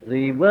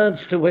The words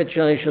to which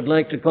I should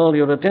like to call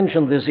your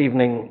attention this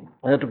evening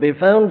are to be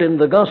found in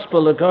the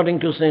Gospel according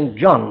to St.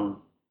 John,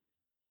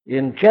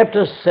 in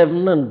chapter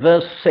 7 and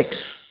verse 6,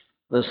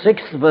 the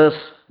 6th verse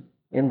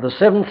in the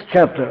 7th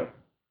chapter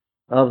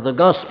of the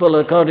Gospel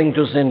according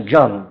to St.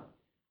 John.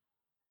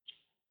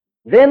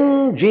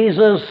 Then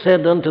Jesus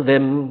said unto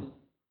them,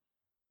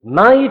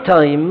 My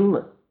time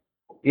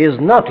is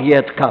not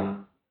yet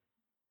come,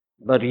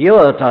 but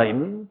your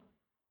time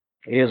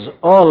is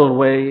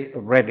always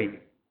ready.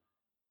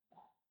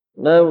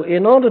 Now,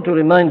 in order to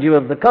remind you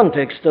of the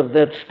context of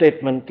that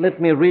statement,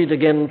 let me read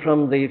again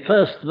from the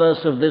first verse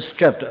of this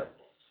chapter.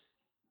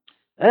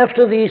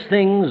 After these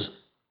things,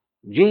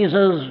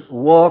 Jesus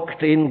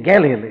walked in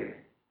Galilee,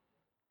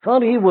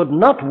 for he would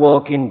not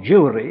walk in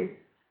Jewry,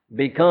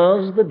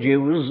 because the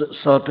Jews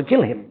sought to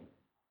kill him.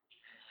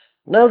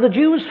 Now the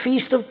Jews'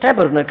 feast of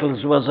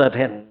tabernacles was at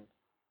hand.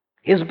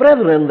 His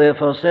brethren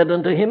therefore said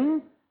unto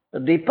him,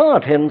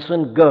 Depart hence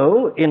and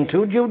go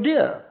into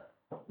Judea,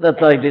 that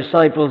thy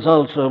disciples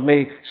also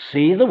may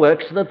see the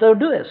works that thou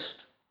doest.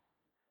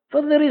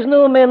 For there is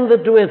no man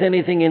that doeth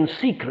anything in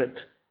secret,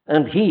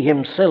 and he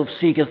himself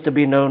seeketh to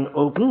be known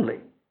openly.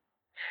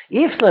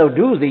 If thou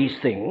do these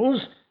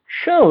things,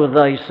 show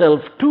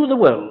thyself to the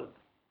world.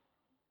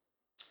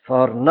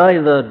 For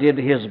neither did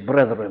his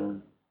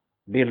brethren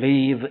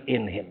believe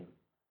in him.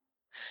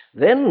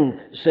 Then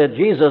said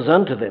Jesus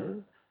unto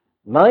them,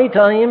 My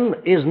time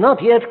is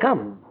not yet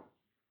come,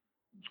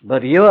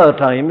 but your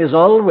time is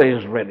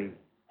always ready.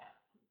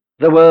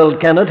 The world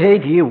cannot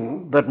hate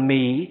you, but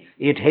me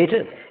it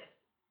hateth,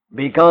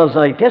 because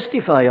I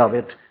testify of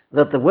it,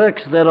 that the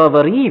works thereof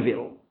are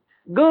evil.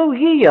 Go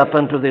ye up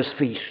unto this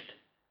feast.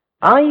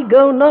 I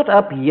go not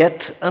up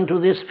yet unto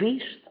this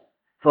feast,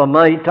 for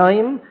my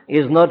time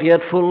is not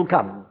yet full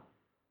come.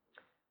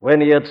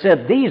 When he had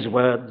said these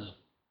words,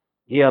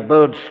 he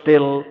abode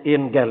still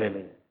in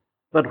Galilee.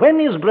 But when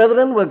his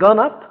brethren were gone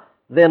up,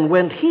 then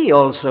went he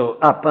also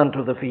up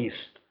unto the feast,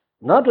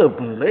 not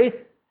openly,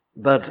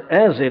 but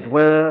as it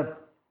were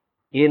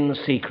in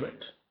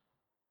secret.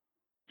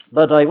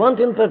 But I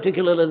want in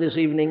particular this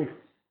evening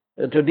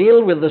to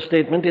deal with the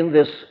statement in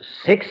this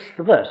 6th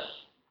verse.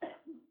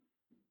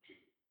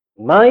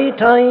 My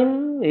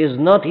time is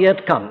not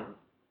yet come,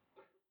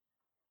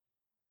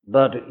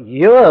 but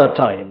your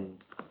time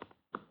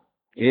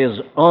is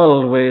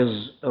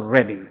always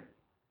ready.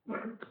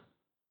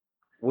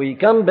 We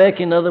come back,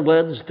 in other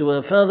words, to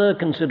a further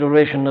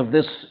consideration of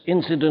this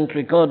incident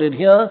recorded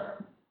here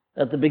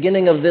at the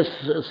beginning of this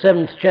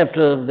 7th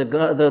chapter of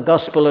the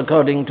Gospel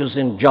according to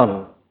St.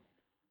 John.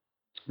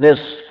 This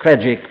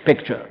tragic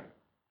picture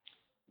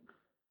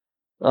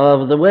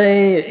of the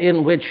way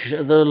in which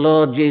the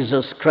Lord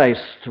Jesus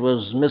Christ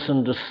was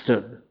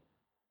misunderstood,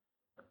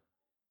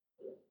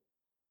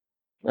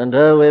 and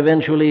how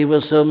eventually he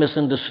was so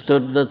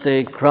misunderstood that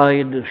they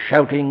cried,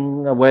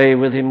 shouting, Away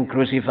with him,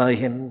 crucify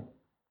him,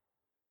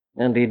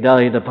 and he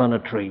died upon a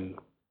tree.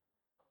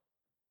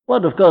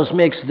 What, of course,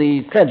 makes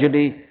the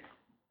tragedy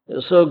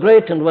so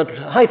great, and what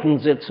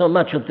heightens it so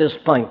much at this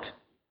point,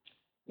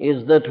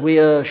 is that we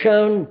are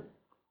shown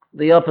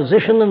the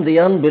opposition and the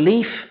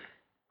unbelief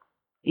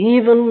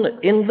even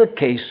in the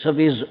case of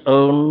his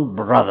own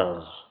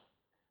brothers.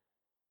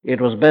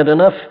 It was bad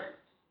enough,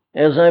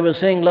 as I was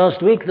saying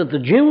last week, that the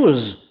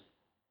Jews,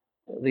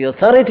 the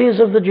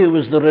authorities of the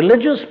Jews, the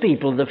religious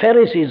people, the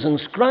Pharisees and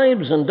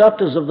scribes and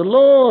doctors of the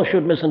law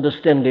should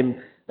misunderstand him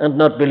and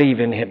not believe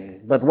in him.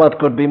 But what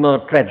could be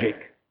more tragic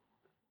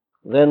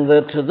than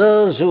that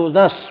those who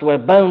thus were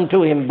bound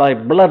to him by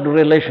blood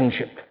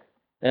relationship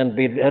and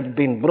had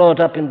been brought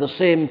up in the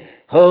same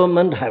home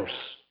and house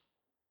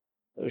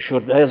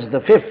should, as the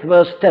 5th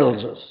verse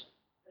tells us,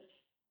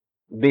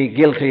 be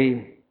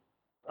guilty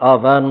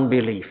of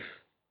unbelief.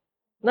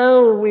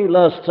 Now, we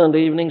last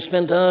Sunday evening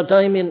spent our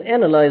time in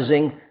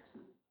analyzing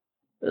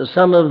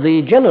some of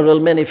the general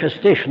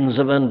manifestations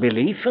of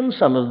unbelief and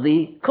some of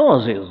the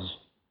causes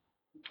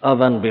of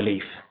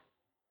unbelief.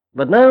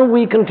 But now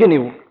we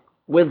continue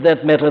with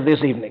that matter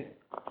this evening.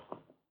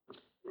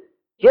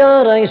 Here,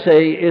 I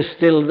say, is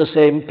still the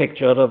same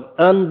picture of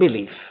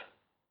unbelief.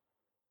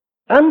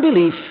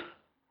 Unbelief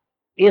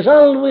is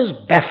always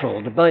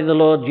baffled by the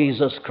Lord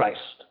Jesus Christ,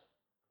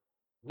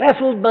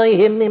 baffled by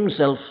him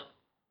himself,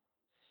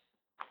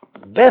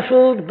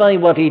 baffled by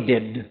what he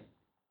did,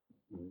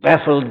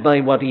 baffled by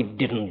what he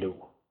didn't do.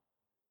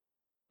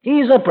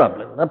 He's a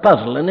problem, a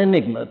puzzle, an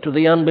enigma to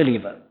the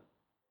unbeliever.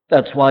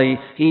 That's why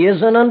he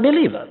is an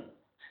unbeliever.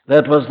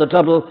 That was the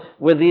trouble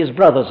with these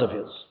brothers of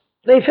his.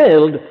 They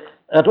failed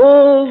at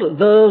all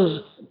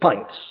those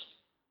points.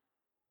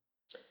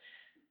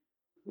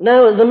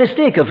 Now, the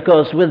mistake, of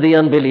course, with the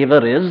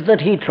unbeliever is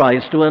that he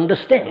tries to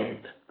understand.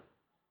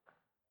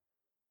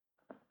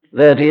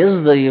 That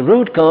is the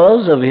root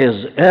cause of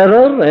his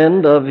error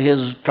and of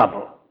his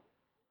trouble.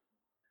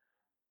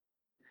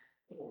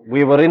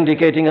 We were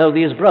indicating how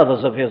these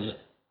brothers of his,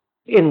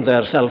 in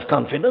their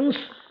self-confidence,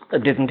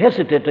 didn't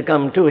hesitate to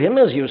come to him,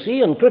 as you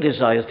see, and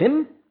criticized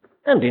him,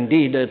 and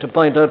indeed to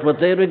point out what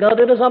they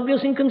regarded as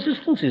obvious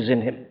inconsistencies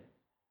in him.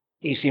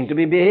 He seemed to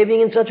be behaving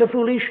in such a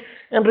foolish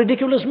and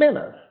ridiculous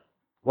manner.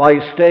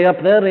 Why stay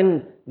up there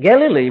in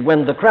Galilee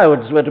when the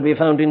crowds were to be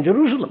found in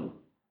Jerusalem?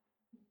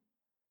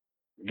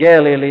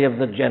 Galilee of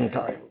the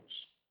Gentiles.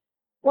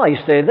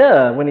 Why stay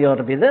there when he ought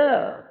to be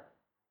there,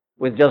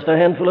 with just a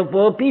handful of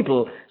poor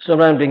people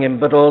surrounding him,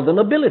 but all the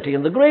nobility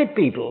and the great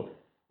people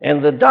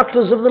and the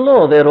doctors of the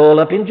law, they're all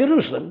up in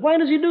Jerusalem. Why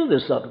does he do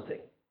this sort of thing?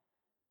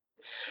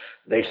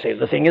 They say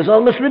the thing is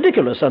almost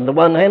ridiculous. On the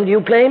one hand,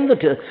 you claim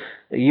that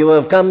you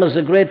have come as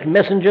a great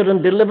messenger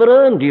and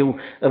deliverer, and you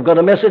have got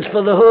a message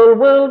for the whole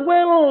world.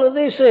 Well,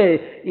 they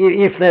say,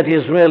 if that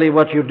is really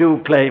what you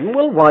do claim,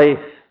 well, why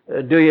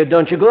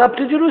don't you go up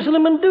to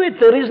Jerusalem and do it?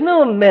 There is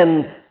no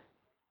man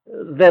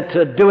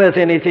that doeth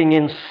anything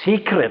in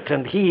secret,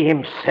 and he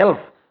himself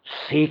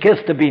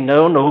seeketh to be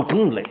known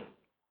openly.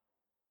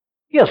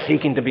 You're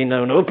seeking to be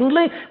known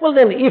openly? Well,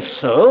 then, if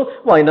so,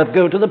 why not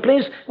go to the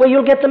place where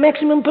you'll get the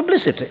maximum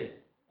publicity?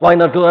 Why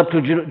not go up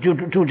to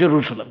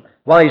Jerusalem?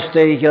 Why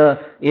stay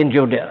here in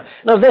Judea?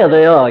 Now, there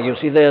they are. You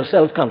see, they are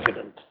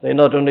self-confident. They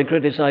not only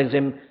criticize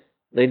him,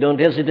 they don't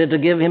hesitate to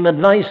give him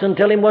advice and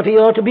tell him what he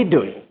ought to be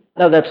doing.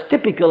 Now, that's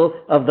typical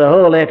of the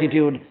whole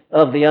attitude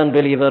of the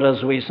unbeliever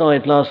as we saw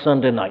it last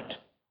Sunday night.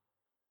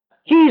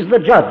 He's the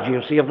judge,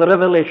 you see, of the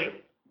revelation,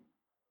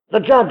 the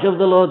judge of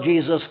the Lord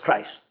Jesus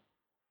Christ.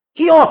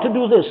 He ought to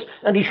do this,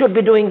 and he should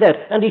be doing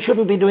that, and he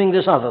shouldn't be doing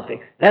this other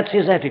thing. That's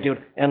his attitude,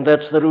 and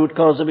that's the root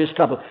cause of his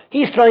trouble.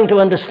 He's trying to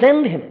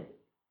understand him,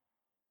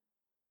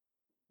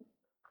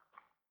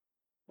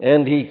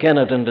 and he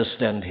cannot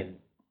understand him.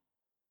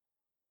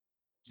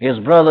 His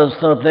brothers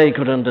thought they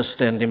could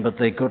understand him, but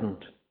they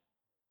couldn't.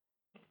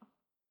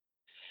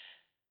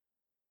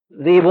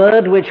 The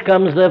word which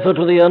comes, therefore,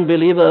 to the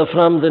unbeliever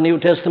from the New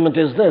Testament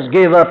is this: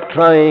 give up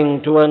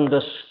trying to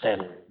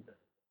understand.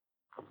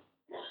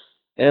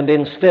 And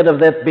instead of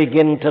that,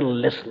 begin to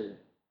listen.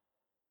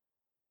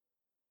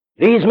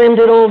 These men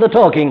did all the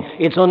talking.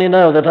 It's only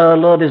now that our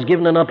Lord is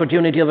given an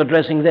opportunity of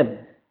addressing them.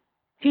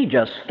 He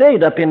just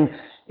stayed up in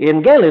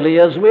Galilee,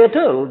 as we are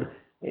told.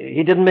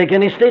 He didn't make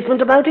any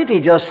statement about it. He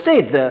just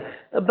stayed there.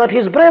 But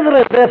his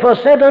brethren therefore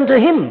said unto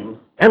him,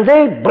 and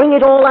they bring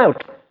it all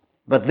out.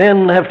 But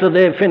then, after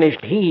they've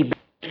finished, he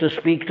begins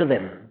to speak to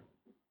them.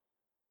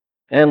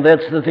 And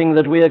that's the thing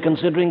that we are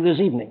considering this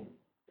evening.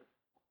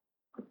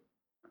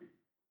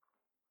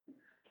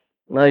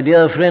 My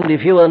dear friend,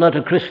 if you are not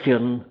a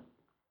Christian,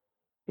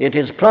 it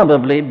is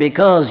probably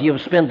because you've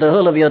spent the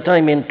whole of your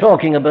time in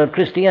talking about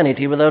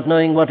Christianity without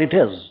knowing what it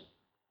is.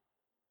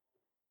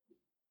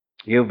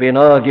 You've been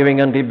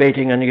arguing and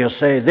debating, and you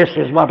say, this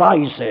is what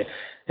I say.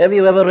 Have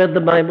you ever read the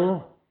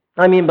Bible?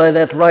 I mean by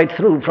that right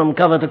through, from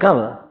cover to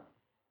cover.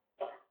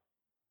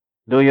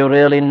 Do you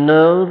really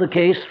know the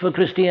case for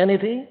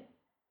Christianity?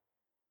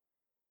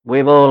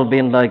 We've all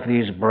been like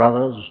these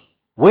brothers.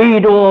 We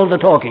do all the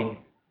talking.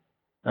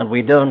 And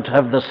we don't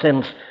have the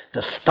sense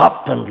to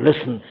stop and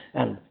listen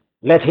and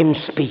let him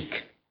speak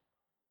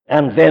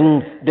and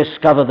then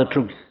discover the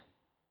truth.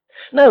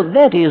 Now,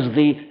 that is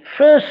the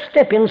first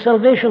step in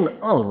salvation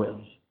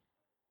always.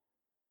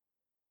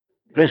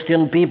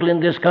 Christian people in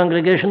this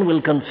congregation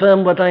will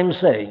confirm what I'm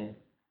saying.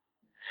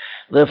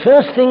 The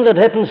first thing that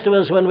happens to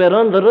us when we're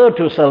on the road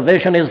to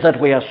salvation is that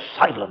we are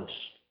silenced.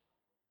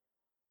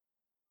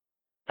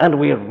 And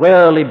we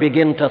rarely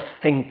begin to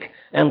think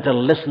and to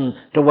listen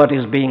to what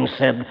is being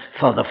said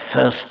for the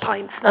first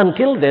time.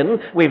 Until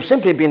then, we've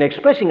simply been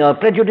expressing our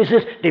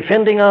prejudices,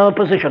 defending our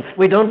position.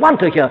 We don't want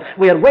to hear.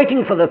 We are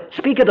waiting for the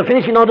speaker to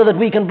finish in order that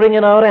we can bring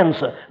in our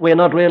answer. We're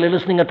not really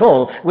listening at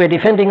all. We're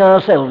defending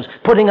ourselves,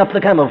 putting up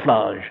the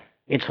camouflage.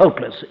 It's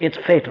hopeless. It's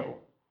fatal.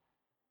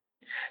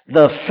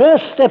 The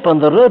first step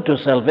on the road to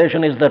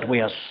salvation is that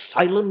we are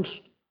silenced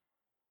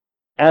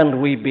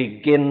and we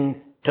begin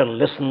to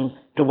listen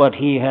to what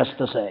he has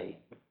to say.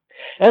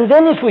 And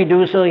then if we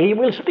do so, he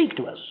will speak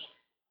to us.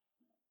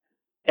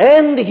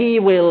 And he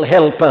will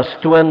help us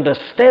to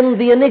understand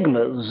the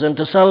enigmas and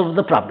to solve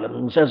the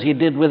problems, as he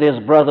did with his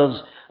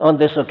brothers on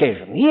this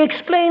occasion. He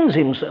explains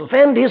himself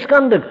and his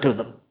conduct to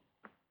them.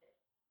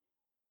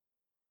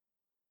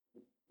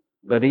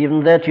 But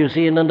even that, you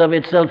see, in and of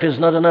itself is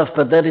not enough,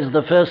 but that is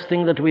the first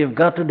thing that we've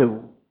got to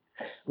do.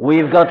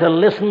 We've got to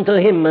listen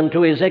to him and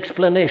to his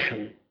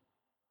explanation.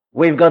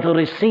 We've got to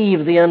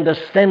receive the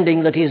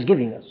understanding that he's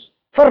giving us.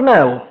 For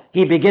now,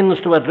 he begins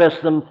to address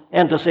them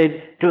and to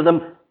say to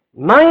them,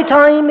 my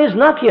time is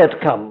not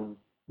yet come,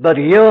 but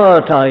your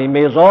time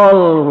is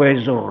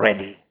always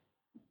ready.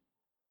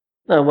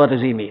 Now, what does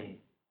he mean?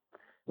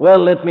 Well,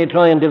 let me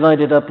try and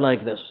divide it up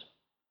like this.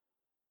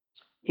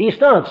 He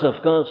starts,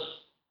 of course,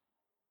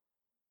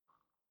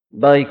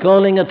 by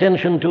calling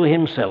attention to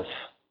himself.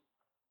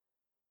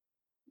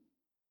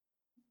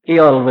 He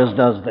always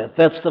does that.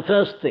 That's the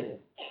first thing.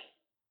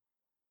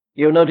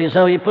 You notice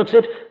how he puts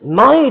it?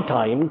 My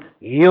time,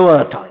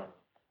 your time.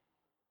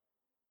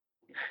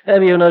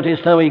 Have you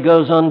noticed how he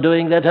goes on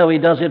doing that, how he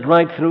does it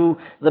right through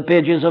the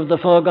pages of the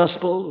four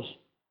Gospels?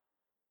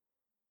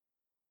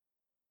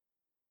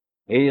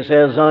 He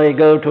says, I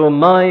go to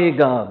my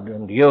God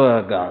and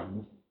your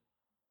God.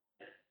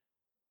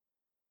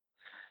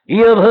 Ye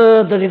have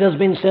heard that it has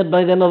been said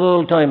by them of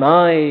old time,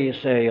 I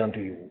say unto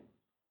you,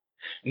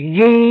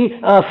 ye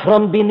are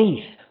from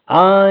beneath,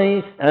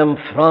 I am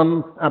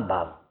from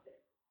above.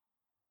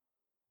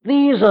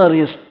 These are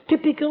his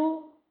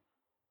typical,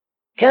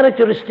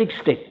 characteristic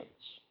statements.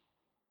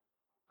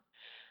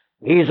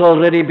 He's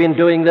already been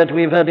doing that.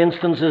 We've had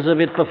instances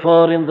of it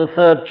before in the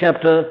 3rd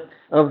chapter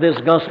of this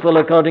Gospel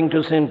according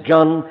to St.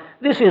 John.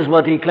 This is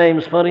what he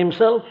claims for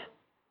himself.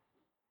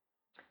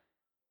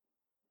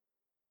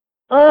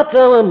 Art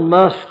thou a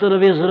master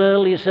of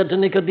Israel, he said to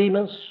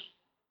Nicodemus,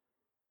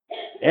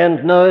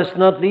 and knowest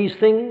not these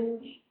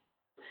things?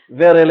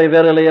 Verily,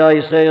 verily,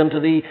 I say unto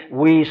thee,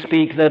 we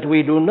speak that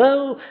we do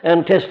know,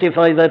 and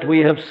testify that we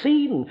have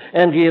seen,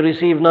 and ye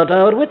receive not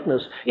our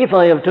witness. If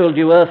I have told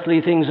you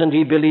earthly things, and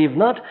ye believe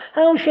not,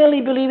 how shall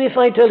ye believe if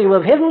I tell you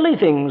of heavenly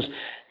things?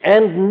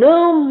 And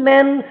no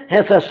man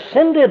hath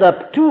ascended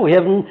up to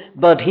heaven,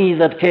 but he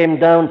that came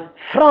down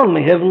from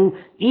heaven,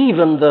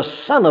 even the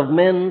Son of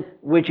Man,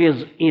 which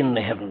is in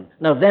heaven.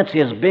 Now that's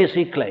his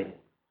basic claim.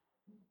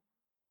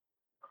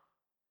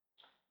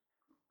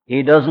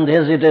 He doesn't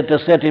hesitate to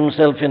set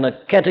himself in a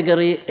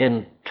category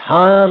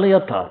entirely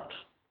apart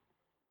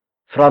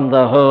from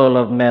the whole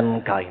of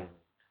mankind.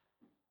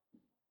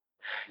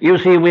 You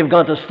see, we've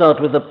got to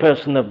start with the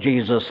person of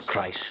Jesus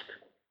Christ.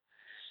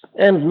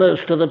 And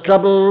most of the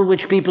trouble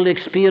which people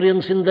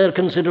experience in their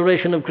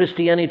consideration of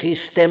Christianity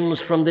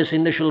stems from this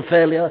initial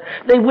failure.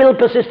 They will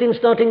persist in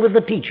starting with the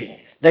teaching.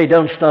 They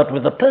don't start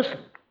with the person.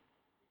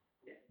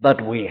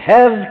 But we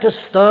have to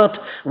start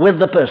with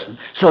the person.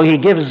 So he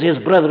gives his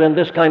brethren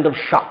this kind of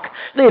shock.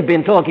 They've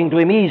been talking to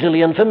him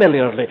easily and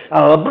familiarly.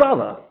 Our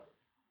brother.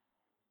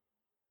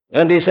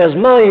 And he says,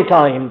 my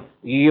time,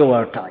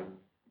 your time.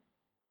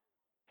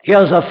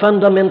 Here's a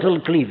fundamental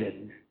cleavage.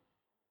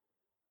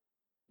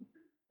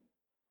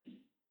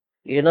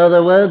 In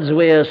other words,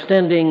 we are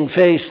standing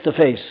face to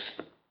face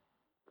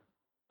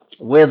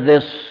with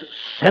this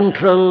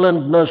central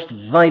and most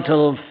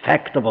vital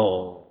fact of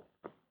all,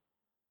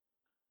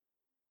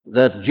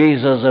 that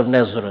Jesus of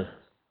Nazareth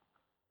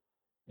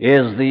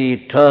is the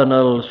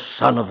eternal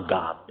Son of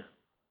God.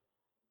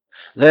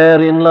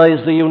 Therein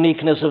lies the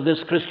uniqueness of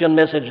this Christian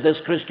message, this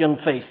Christian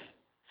faith.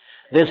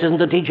 This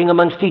isn't a teaching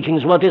amongst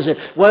teachings. What is it?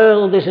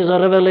 Well, this is a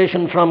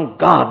revelation from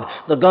God,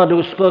 the God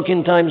who spoke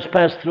in times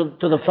past to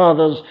the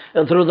fathers,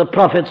 through the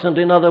prophets and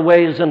in other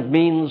ways and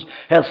means,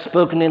 hath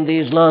spoken in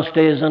these last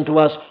days unto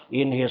us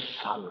in his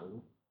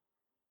Son,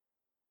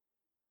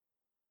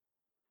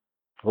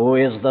 who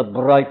is the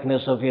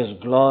brightness of his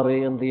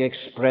glory and the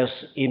express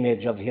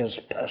image of his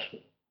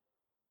person.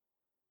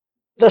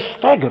 The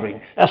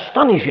staggering,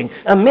 astonishing,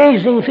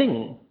 amazing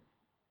thing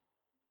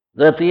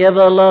that the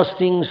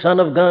everlasting Son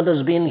of God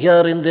has been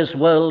here in this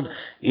world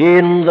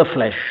in the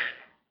flesh,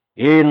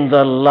 in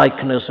the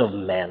likeness of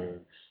men,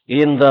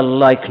 in the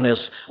likeness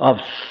of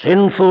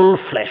sinful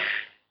flesh.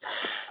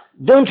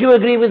 Don't you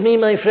agree with me,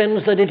 my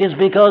friends, that it is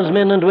because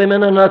men and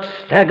women are not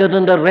staggered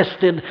and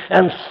arrested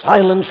and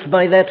silenced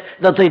by that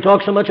they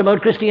talk so much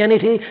about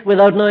Christianity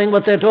without knowing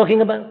what they're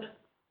talking about?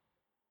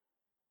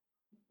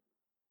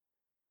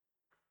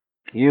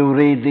 You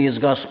read these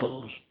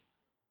Gospels,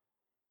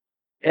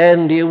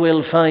 and you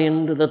will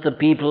find that the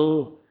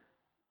people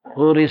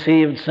who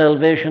received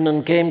salvation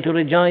and came to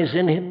rejoice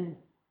in him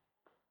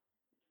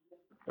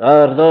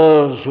are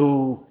those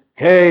who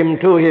came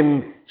to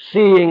him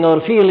seeing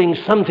or feeling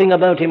something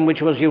about him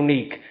which was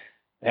unique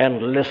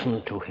and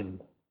listened to him,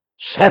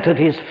 sat at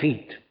his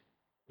feet.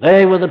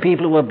 They were the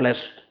people who were blessed.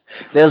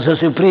 There's a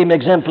supreme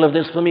example of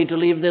this for me to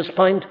leave this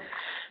point.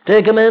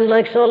 Take a man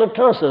like Saul of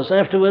Tarsus,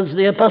 afterwards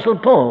the Apostle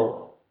Paul.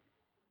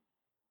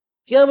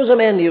 Here was a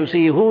man, you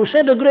see, who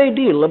said a great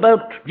deal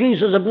about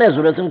Jesus of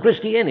Nazareth and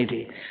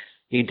Christianity.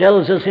 He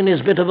tells us in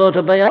his bit of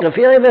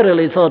autobiography, I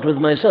verily thought with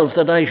myself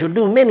that I should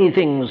do many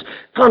things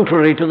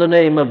contrary to the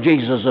name of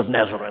Jesus of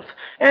Nazareth.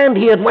 And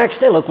he had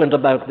waxed eloquent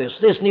about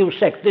this new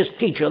sect, this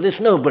teacher, this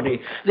nobody,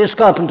 this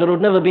carpenter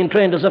who'd never been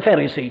trained as a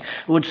Pharisee,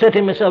 who had set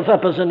himself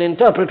up as an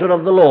interpreter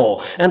of the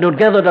law, and who'd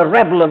gathered a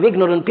rabble of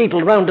ignorant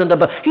people round and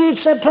about.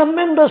 He'd said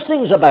tremendous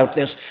things about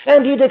this,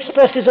 and he'd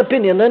expressed his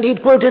opinion, and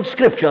he'd quoted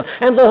Scripture,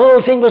 and the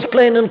whole thing was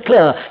plain and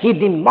clear.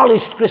 He'd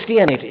demolished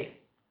Christianity.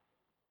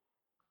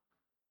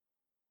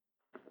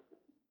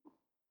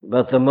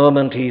 But the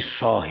moment he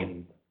saw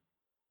him,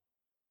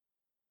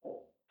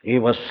 he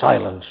was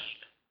silenced.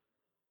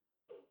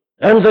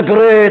 And the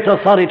great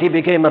authority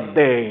became a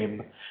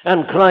babe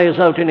and cries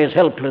out in his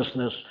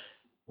helplessness,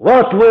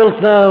 what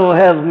wilt thou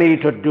have me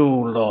to do,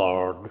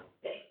 Lord?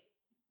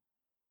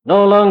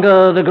 No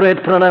longer the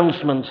great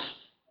pronouncements,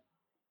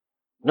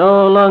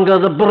 no longer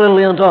the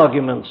brilliant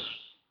arguments.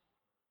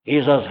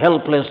 He's as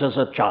helpless as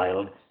a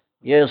child.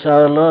 Yes,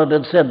 our Lord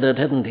had said that,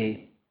 hadn't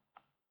he?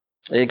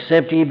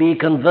 Except ye be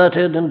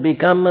converted and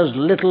become as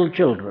little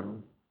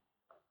children,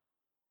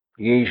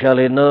 ye shall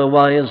in no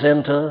wise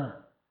enter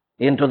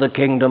into the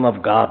kingdom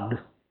of God.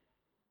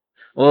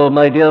 Oh,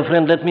 my dear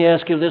friend, let me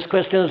ask you this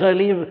question as I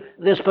leave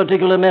this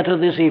particular matter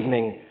this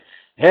evening.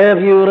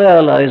 Have you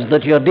realized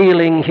that you're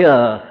dealing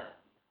here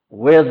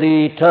with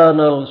the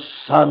eternal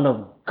Son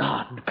of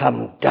God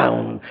come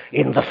down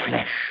in the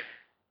flesh.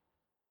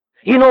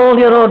 In all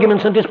your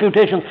arguments and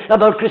disputations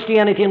about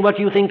Christianity and what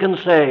you think and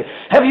say,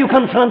 have you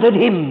confronted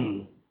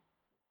him?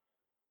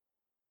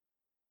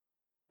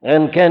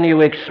 And can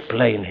you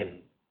explain him?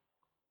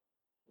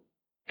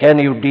 Can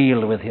you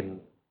deal with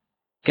him?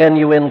 Can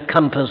you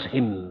encompass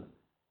him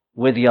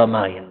with your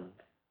mind?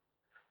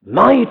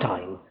 My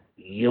time,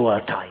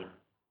 your time.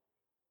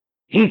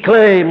 He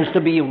claims to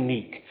be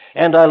unique,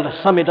 and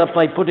I'll sum it up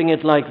by putting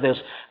it like this.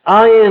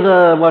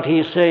 Either what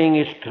he's saying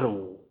is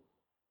true,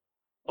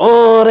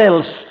 or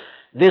else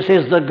this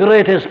is the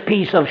greatest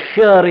piece of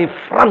sheer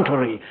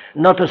effrontery,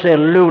 not to say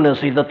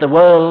lunacy, that the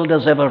world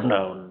has ever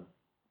known.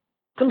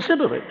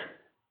 Consider it.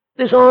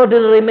 This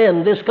ordinary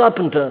man, this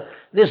carpenter,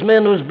 this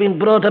man who's been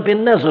brought up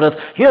in Nazareth,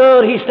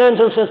 here he stands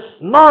and says,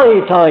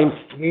 my time,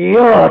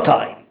 your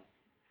time.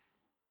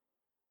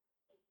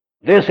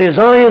 This is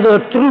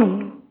either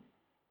true,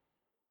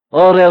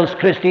 or else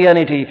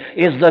Christianity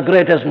is the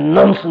greatest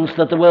nonsense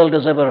that the world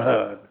has ever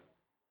heard.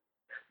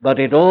 But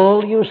it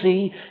all, you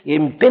see,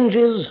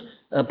 impinges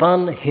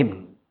upon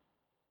him.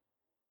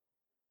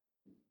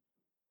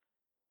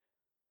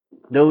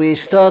 Do we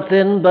start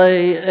then by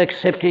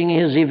accepting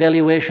his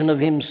evaluation of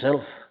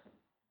himself?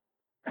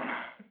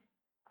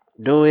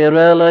 Do we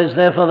realize,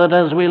 therefore, that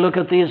as we look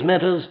at these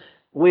matters,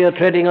 we are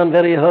treading on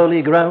very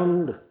holy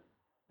ground,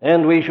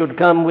 and we should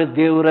come with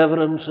due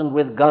reverence and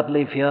with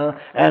godly fear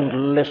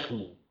and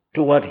listen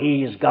to what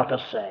he's got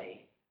to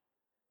say?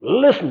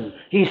 Listen,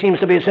 he seems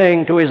to be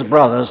saying to his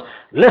brothers,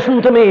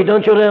 listen to me,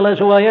 don't you realize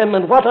who I am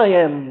and what I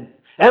am?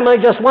 Am I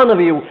just one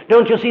of you?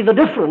 Don't you see the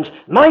difference?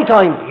 My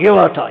time,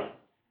 your time.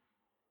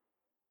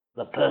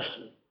 The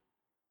person.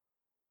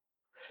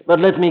 But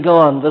let me go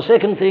on. The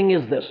second thing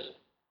is this.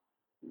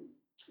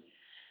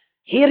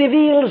 He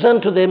reveals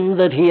unto them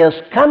that he has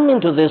come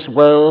into this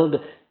world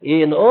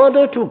in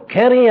order to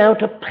carry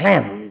out a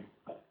plan.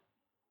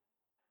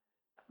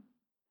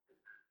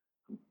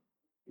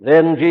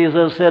 Then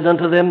Jesus said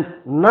unto them,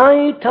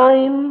 my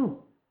time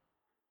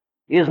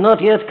is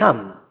not yet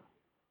come.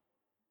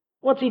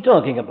 What's he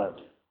talking about?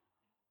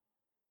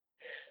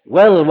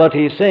 Well, what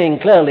he's saying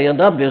clearly and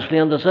obviously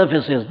on the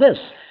surface is this,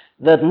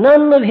 that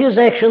none of his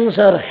actions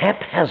are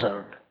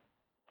haphazard.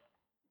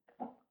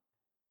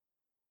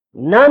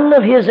 None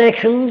of his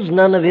actions,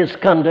 none of his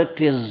conduct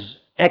is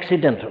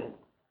accidental.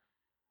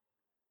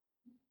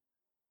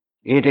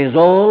 It is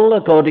all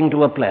according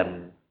to a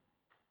plan.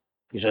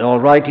 He said, all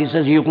right, he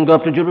says, you can go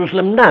up to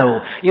Jerusalem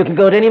now. You can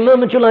go at any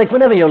moment you like,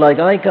 whenever you like.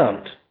 I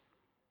can't.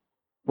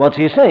 What's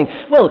he saying?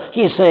 Well,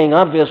 he's saying,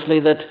 obviously,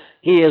 that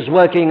he is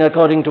working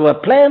according to a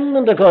plan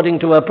and according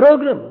to a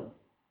program.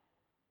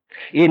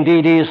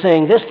 Indeed, he is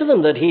saying this to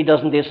them, that he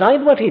doesn't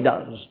decide what he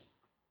does.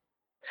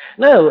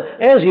 Now,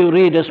 as you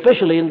read,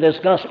 especially in this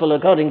Gospel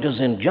according to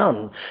St.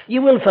 John,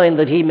 you will find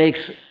that he makes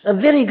a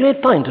very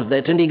great point of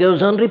that, and he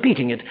goes on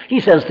repeating it. He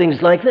says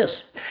things like this.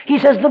 He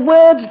says, the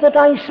words that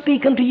I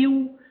speak unto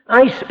you,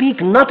 I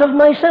speak not of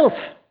myself,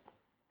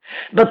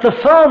 but the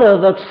Father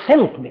that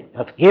sent me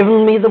hath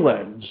given me the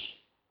words.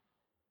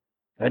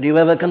 Had you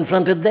ever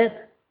confronted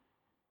that?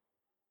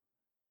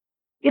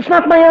 It's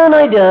not my own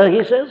idea,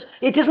 he says.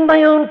 It isn't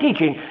my own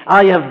teaching.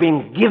 I have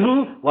been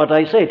given what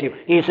I say to you.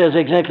 He says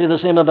exactly the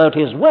same about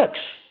his works.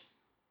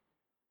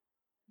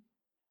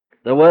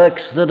 The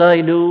works that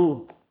I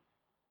do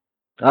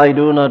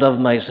not of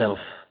myself,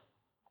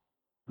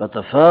 but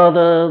the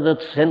Father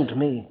that sent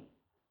me,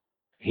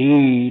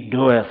 he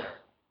doeth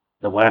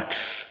the works.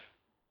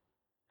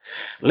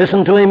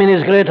 Listen to him in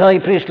his great high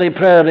priestly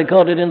prayer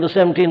recorded in the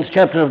 17th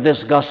chapter of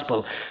this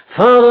Gospel.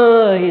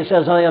 Father, he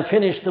says, I have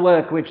finished the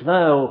work which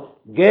thou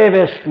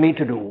gavest me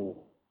to do.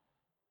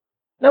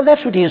 Now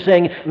that's what he is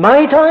saying.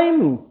 My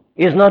time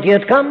is not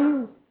yet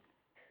come.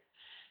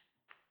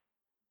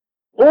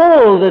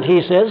 All that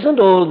he says and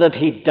all that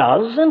he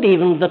does, and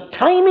even the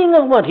timing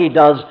of what he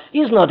does,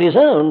 is not his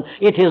own.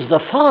 It is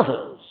the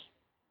Father's.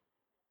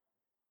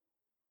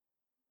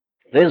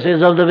 This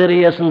is of the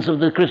very essence of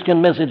the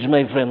Christian message,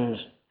 my friends.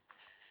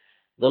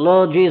 The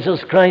Lord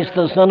Jesus Christ,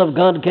 the Son of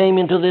God, came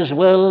into this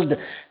world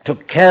to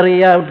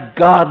carry out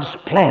God's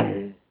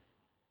plan.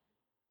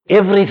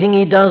 Everything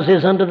he does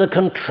is under the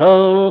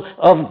control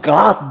of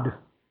God.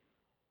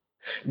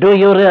 Do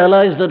you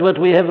realize that what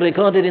we have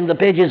recorded in the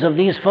pages of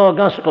these four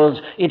Gospels,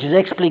 it is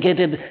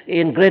explicated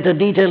in greater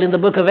detail in the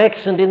book of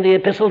Acts and in the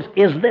epistles,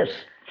 is this,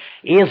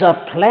 is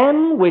a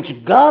plan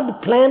which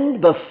God planned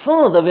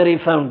before the very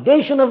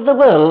foundation of the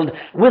world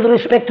with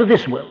respect to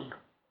this world.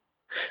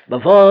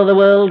 Before the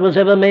world was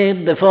ever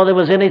made, before there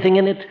was anything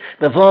in it,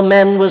 before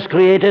man was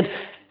created,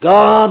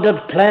 God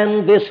had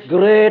planned this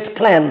great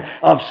plan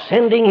of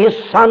sending his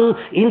Son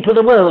into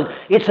the world.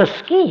 It's a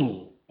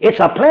scheme.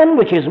 It's a plan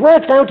which is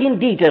worked out in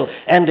detail,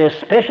 and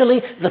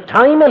especially the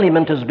time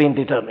element has been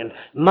determined.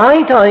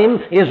 My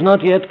time is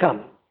not yet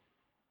come.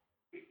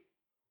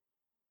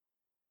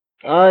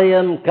 I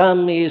am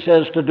come, he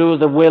says, to do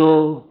the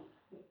will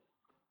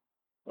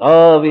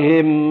of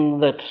him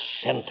that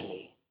sent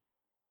me.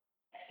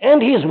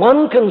 And his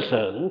one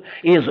concern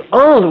is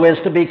always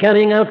to be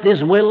carrying out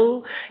this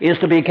will, is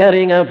to be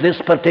carrying out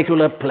this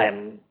particular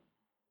plan.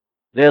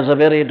 There's a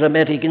very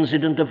dramatic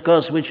incident, of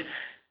course, which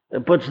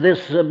puts this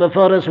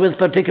before us with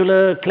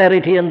particular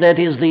clarity, and that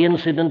is the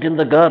incident in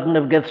the Garden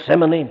of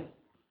Gethsemane.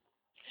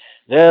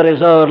 There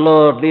is our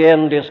Lord. The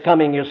end is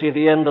coming. You see,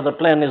 the end of the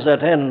plan is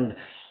at hand.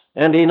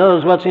 And he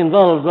knows what's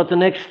involved, what the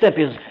next step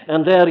is.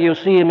 And there you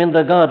see him in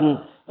the garden,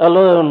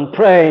 alone,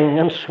 praying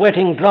and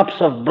sweating drops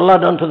of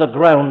blood onto the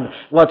ground.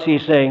 What's he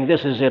saying?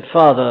 This is it,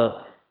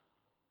 Father,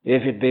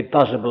 if it be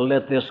possible,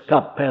 let this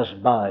cup pass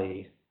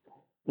by.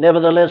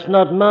 Nevertheless,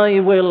 not my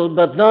will,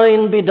 but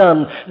thine be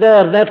done.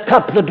 There, that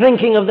cup, the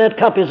drinking of that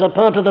cup is a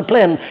part of the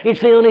plan.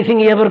 It's the only thing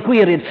he ever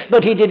queried.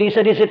 But he did. He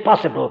said, is it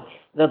possible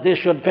that this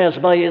should pass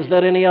by? Is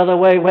there any other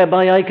way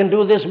whereby I can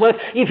do this work?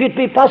 If it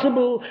be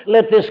possible,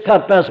 let this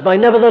cup pass by.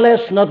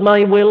 Nevertheless, not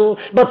my will,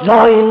 but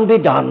thine be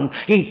done.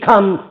 He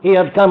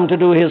had come to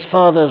do his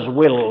Father's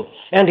will,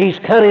 and he's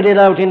carried it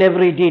out in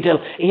every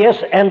detail.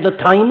 Yes, and the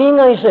timing,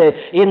 I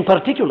say, in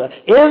particular,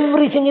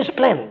 everything is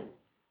planned.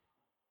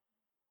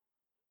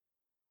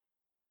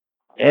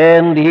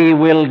 And he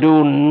will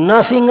do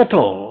nothing at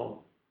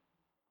all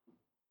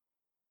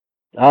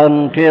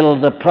until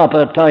the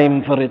proper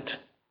time for it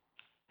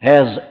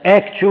has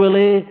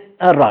actually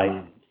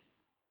arrived.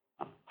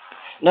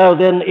 Now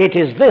then, it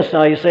is this,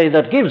 I say,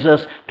 that gives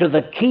us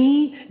the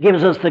key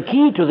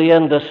to the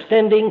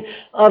understanding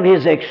of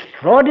his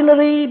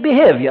extraordinary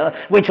behavior,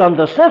 which on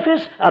the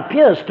surface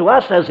appears to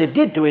us, as it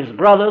did to his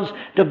brothers,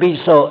 to be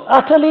so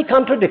utterly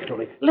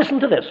contradictory. Listen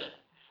to this.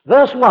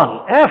 Verse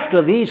 1,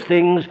 after these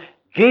things,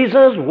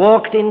 Jesus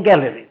walked in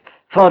Galilee,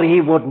 for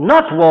he would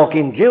not walk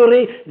in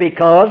Jewry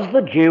because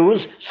the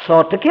Jews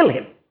sought to kill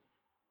him.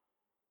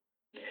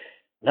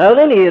 Now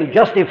then, he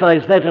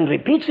justifies that and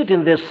repeats it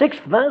in this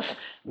 6th verse.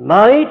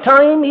 My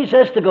time, he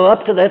says, to go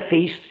up to that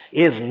feast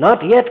is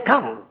not yet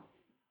come.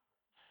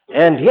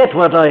 And yet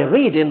what I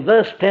read in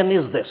verse 10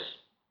 is this.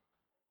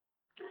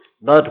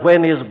 But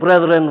when his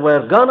brethren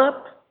were gone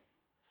up,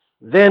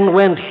 then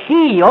went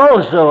he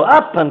also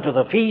up unto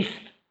the feast,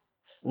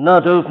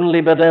 not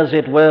openly, but as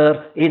it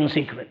were in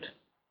secret.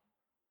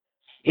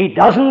 He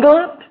doesn't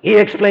go up. He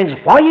explains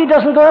why he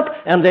doesn't go up,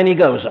 and then he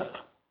goes up.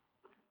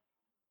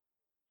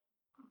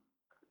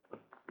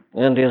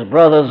 And his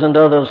brothers and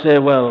others say,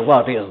 well,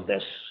 what is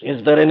this?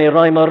 Is there any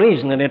rhyme or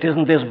reason in it?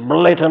 Isn't this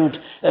blatant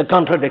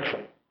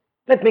contradiction?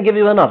 Let me give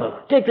you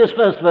another. Take this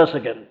first verse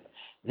again.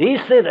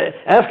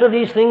 After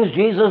these things,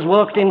 Jesus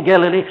walked in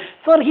Galilee,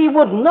 for he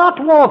would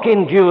not walk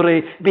in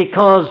Jewry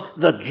because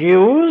the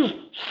Jews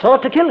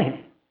sought to kill him.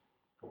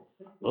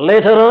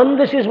 Later on,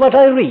 this is what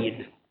I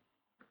read.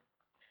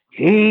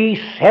 He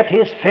set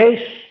his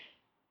face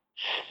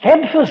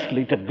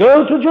steadfastly to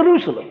go to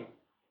Jerusalem.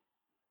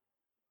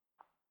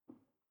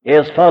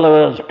 His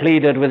followers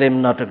pleaded with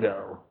him not to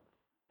go.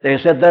 They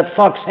said, that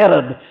fox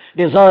Herod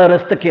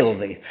desireth to kill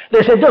thee.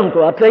 They said, don't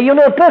go up there. You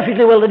know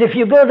perfectly well that if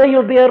you go there,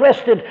 you'll be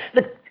arrested.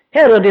 That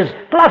Herod is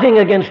plotting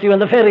against you,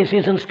 and the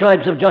Pharisees and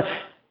scribes of John.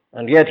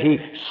 And yet he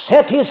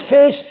set his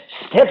face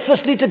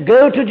steadfastly to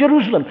go to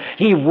Jerusalem.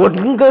 He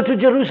wouldn't go to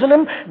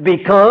Jerusalem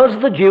because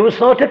the Jews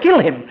sought to kill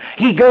him.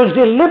 He goes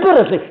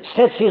deliberately,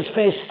 sets his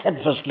face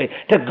steadfastly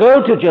to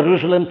go to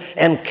Jerusalem,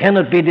 and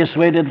cannot be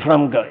dissuaded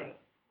from going.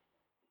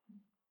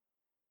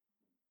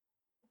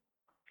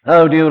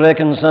 How do you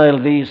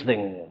reconcile these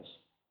things?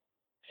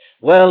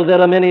 Well, there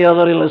are many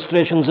other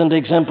illustrations and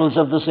examples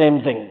of the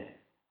same thing.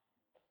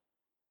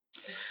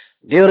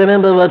 Do you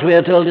remember what we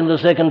are told in the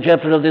 2nd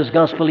chapter of this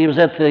gospel? He was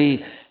at the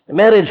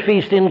marriage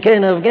feast in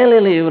Cana of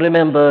Galilee, you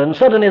remember, and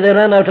suddenly they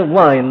ran out of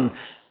wine.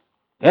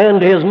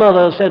 And his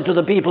mother said to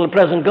the people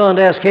present, go and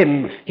ask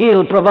him.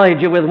 He'll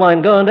provide you with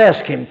wine. Go and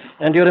ask him.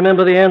 And you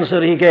remember the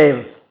answer he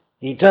gave.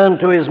 He turned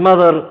to his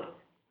mother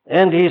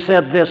and he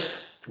said this,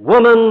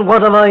 Woman,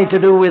 what have I to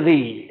do with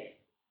thee?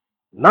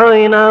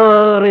 Mine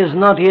hour is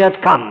not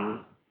yet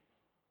come.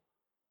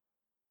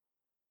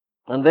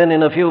 And then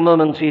in a few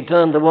moments he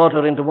turned the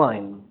water into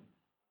wine.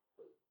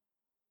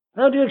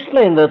 How do you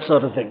explain that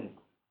sort of thing?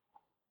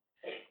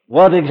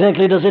 What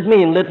exactly does it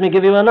mean? Let me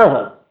give you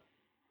another.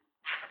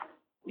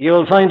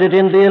 You'll find it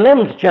in the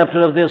 11th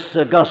chapter of this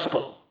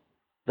gospel,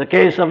 the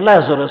case of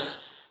Lazarus,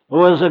 who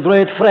was a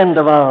great friend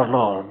of our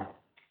Lord.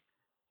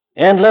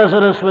 And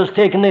Lazarus was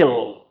taken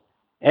ill.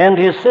 And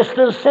his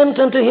sisters sent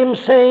unto him,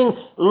 saying,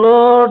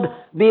 Lord,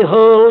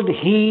 behold,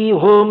 he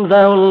whom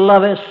thou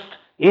lovest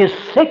is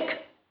sick.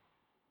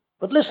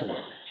 But listen,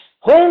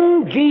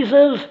 when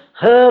Jesus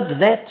heard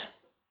that,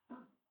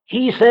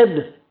 he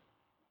said,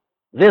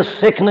 This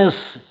sickness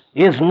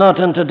is not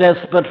unto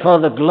death, but for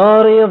the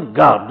glory of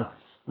God,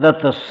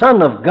 that the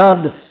Son of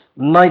God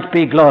might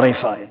be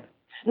glorified.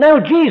 Now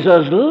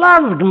Jesus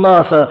loved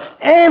Martha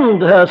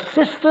and her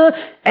sister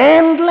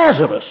and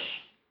Lazarus.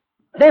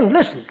 Then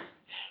listen.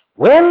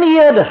 When he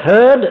had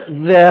heard,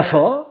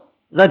 therefore,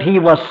 that he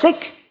was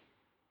sick,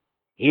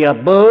 he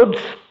abode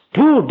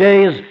 2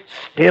 days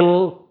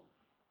still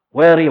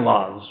where he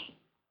was.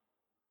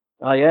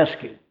 I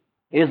ask you,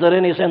 is there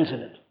any sense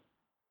in it?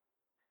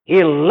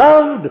 He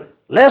loved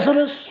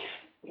Lazarus.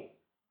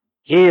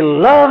 He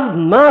loved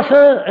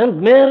Martha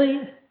and Mary.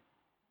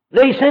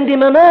 They send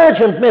him an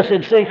urgent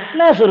message saying,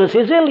 Lazarus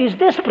is ill, he's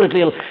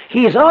desperately ill,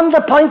 he's on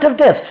the point of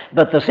death.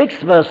 But the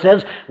 6th verse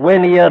says,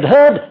 when he had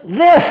heard,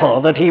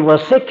 therefore, that he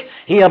was sick,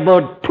 he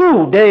abode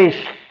 2 days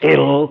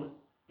still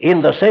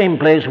in the same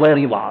place where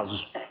he was.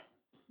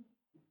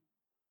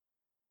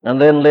 And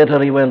then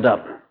later he went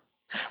up.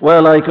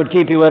 Well, I could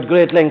keep you at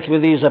great length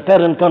with these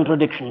apparent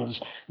contradictions,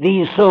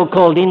 these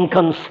so-called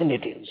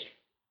inconsistencies.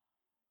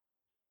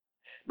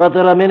 But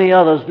there are many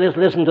others.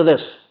 Listen to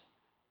this.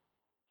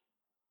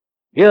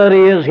 Here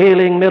he is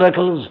healing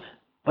miracles,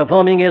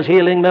 performing his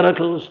healing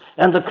miracles,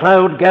 and the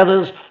crowd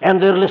gathers,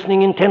 and they're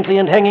listening intently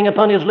and hanging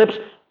upon his lips.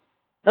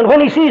 And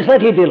when he sees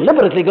that, he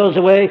deliberately goes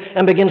away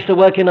and begins to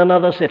work in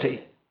another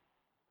city.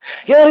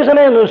 Here is a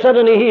man who's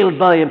suddenly healed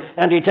by him,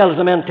 and he tells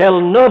the man,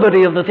 tell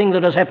nobody of the thing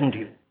that has happened to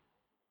you.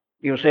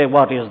 You say,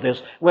 what is this?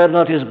 Were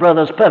not his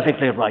brothers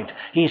perfectly right?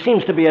 He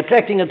seems to be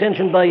attracting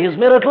attention by his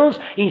miracles.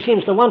 He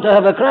seems to want to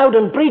have a crowd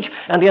and preach,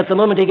 and yet the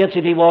moment he gets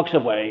it, he walks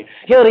away.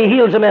 Here he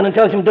heals a man and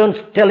tells him,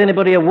 don't tell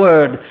anybody a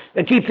word.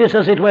 Keep this,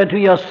 as it were, to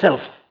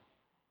yourself.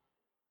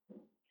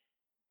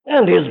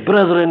 And his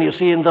brethren, you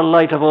see, in the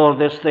light of all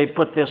this, they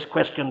put this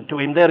question to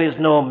him. There is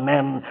no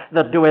man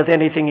that doeth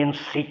anything in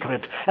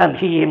secret, and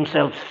he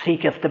himself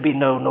seeketh to be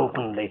known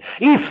openly.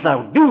 If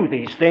thou do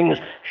these things,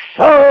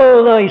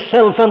 show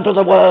thyself unto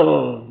the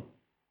world.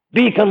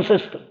 Be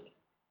consistent.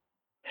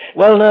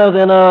 Well, now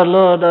then, our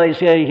Lord, I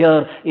say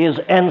here, is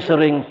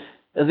answering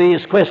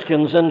these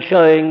questions and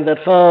showing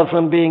that far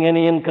from being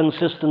any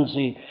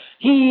inconsistency,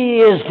 he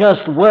is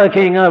just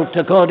working out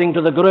according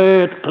to the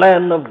great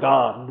plan of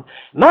God.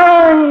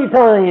 My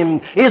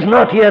time is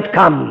not yet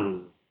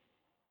come.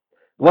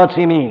 What's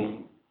he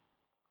mean?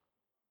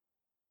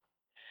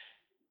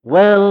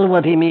 Well,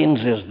 what he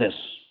means is this.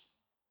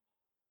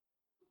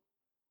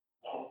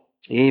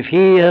 If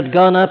he had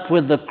gone up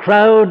with the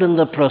crowd and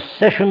the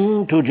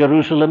procession to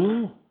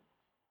Jerusalem,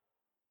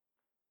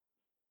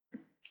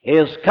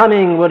 his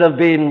coming would have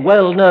been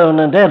well known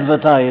and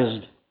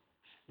advertised.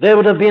 There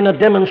would have been a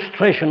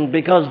demonstration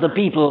because the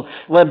people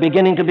were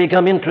beginning to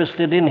become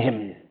interested in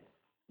him.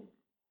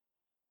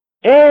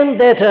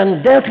 And that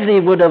undoubtedly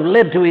would have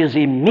led to his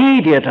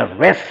immediate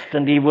arrest,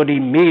 and he would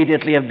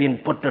immediately have been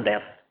put to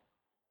death.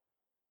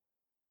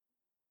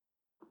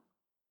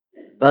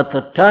 But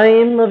the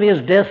time of his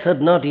death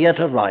had not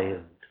yet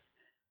arrived.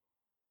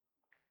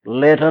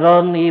 Later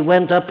on, he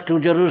went up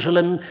to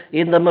Jerusalem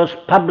in the most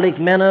public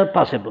manner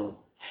possible.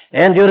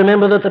 And you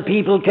remember that the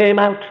people came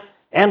out,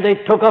 and they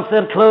took off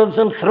their clothes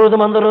and threw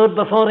them on the road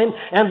before him,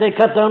 and they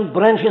cut down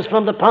branches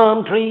from the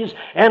palm trees,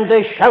 and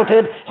they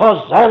shouted,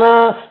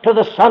 Hosanna to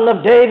the Son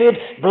of David,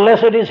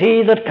 blessed is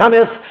he that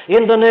cometh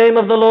in the name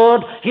of the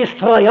Lord. His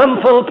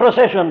triumphal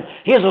procession,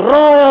 his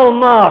royal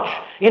march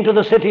into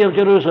the city of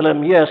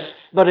Jerusalem, yes,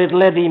 but it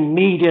led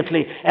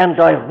immediately and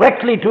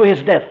directly to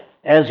his death,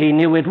 as he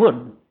knew it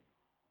would.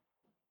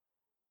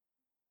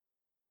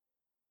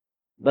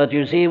 But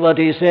you see, what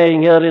he's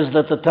saying here is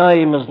that the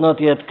time has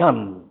not yet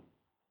come.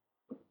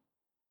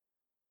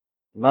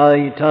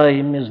 My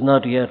time is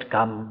not yet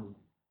come.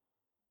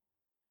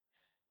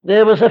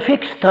 There was a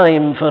fixed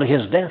time for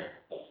his death.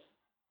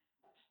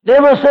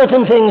 There were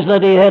certain things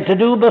that he had to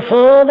do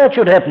before that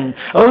should happen.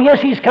 Oh, yes,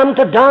 he's come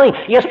to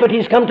die. Yes, but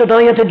he's come to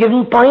die at a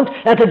given point,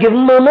 at a given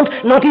moment,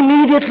 not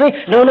immediately.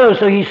 No,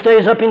 so he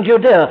stays up in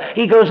Judea.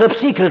 He goes up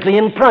secretly,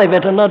 in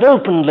private, and not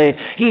openly.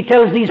 He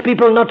tells these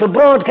people not to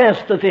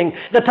broadcast the thing.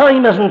 The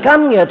time hasn't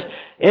come yet.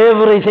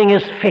 Everything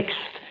is fixed.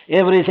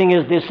 Everything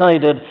is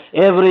decided.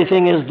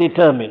 Everything is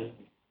determined.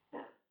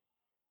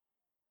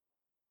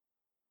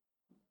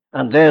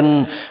 And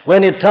then,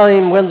 when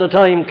the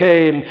time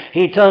came,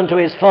 he turned to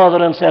his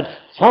father and said,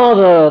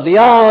 Father, the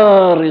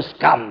hour is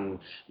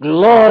come.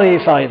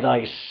 Glorify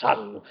thy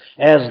Son,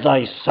 as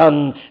thy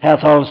Son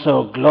hath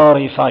also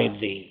glorified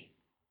thee.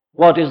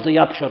 What is the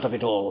upshot of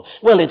it all?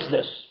 Well, it's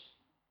this.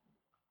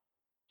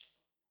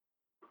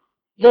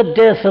 The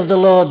death of the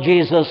Lord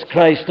Jesus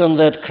Christ on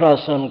that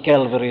cross on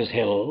Calvary's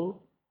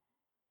hill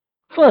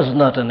was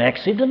not an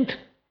accident.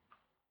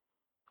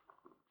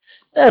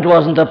 That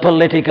wasn't a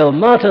political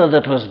martyr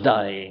that was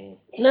dying.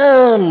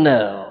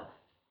 No.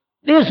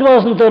 This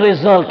wasn't the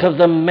result of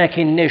the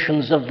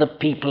machinations of the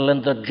people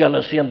and the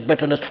jealousy and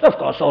bitterness. Of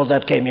course, all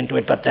that came into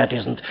it, but that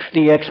isn't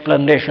the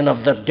explanation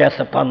of the death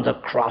upon the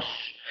cross.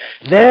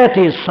 That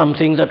is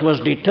something that was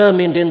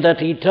determined in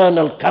that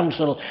eternal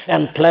counsel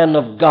and plan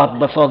of God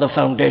before the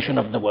foundation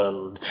of the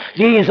world.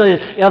 These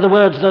are the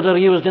words that are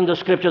used in the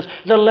Scriptures.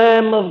 The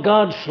Lamb of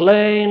God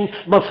slain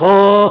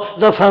before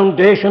the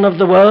foundation of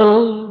the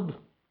world.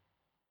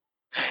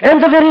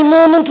 And the very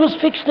moment was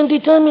fixed and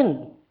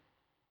determined.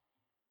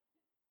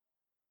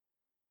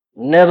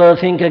 Never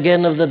think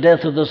again of the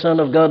death of the Son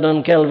of God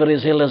on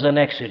Calvary's hill as an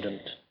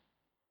accident.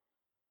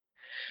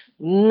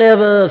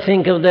 Never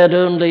think of that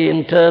only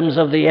in terms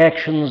of the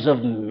actions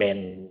of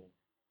men.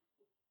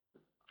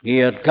 He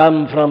had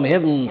come from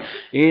heaven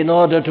in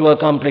order to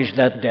accomplish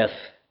that death.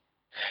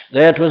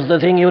 That was the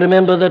thing, you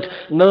remember,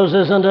 that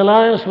Moses and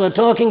Elias were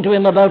talking to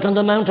him about on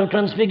the Mount of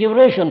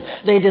Transfiguration.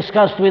 They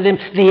discussed with him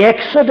the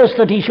exodus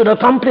that he should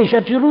accomplish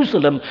at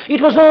Jerusalem.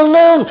 It was all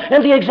known,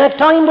 and the exact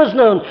time was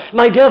known.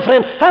 My dear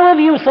friend, how have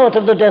you thought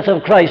of the death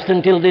of Christ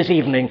until this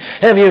evening?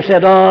 Have you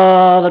said,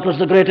 that was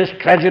the greatest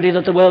tragedy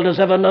that the world has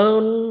ever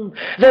known?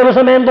 There was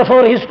a man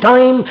before his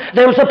time.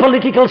 There was a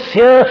political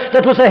seer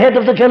that was ahead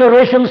of the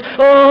generations.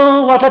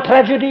 Oh, what a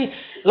tragedy!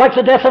 Like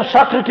the death of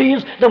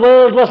Socrates, the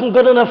world wasn't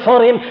good enough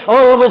for him.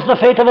 Always the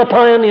fate of a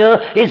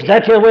pioneer. Is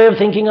that your way of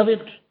thinking of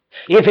it?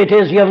 If it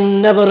is, you've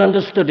never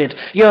understood it.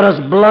 You're as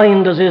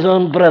blind as his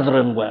own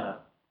brethren were.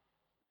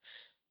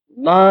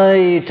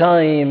 My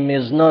time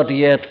is not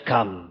yet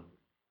come.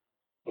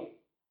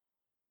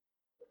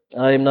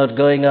 I'm not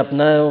going up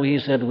now, he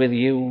said, with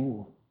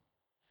you.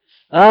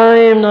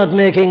 I'm not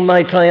making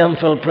my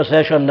triumphal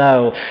procession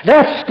now.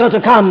 That's got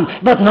to come,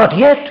 but not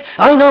yet.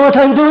 I know what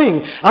I'm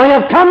doing. I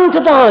have come to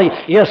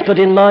die. Yes, but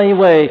in my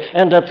way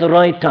and at the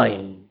right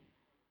time.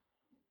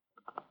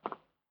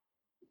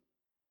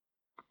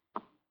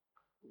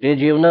 Did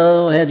you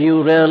know, had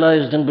you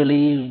realized and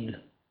believed,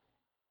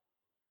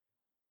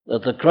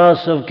 that the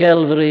cross of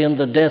Calvary and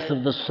the death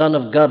of the Son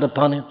of God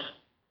upon it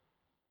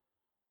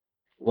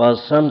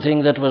was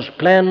something that was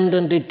planned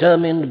and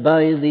determined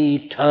by the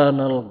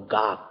eternal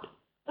God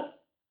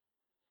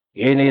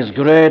in his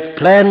great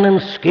plan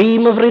and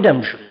scheme of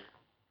redemption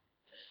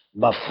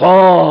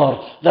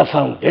before the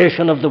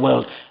foundation of the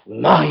world?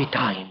 My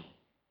time.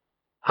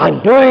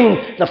 I'm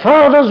doing the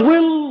Father's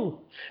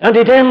will. And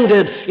it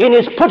ended in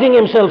his putting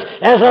himself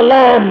as a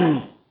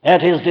lamb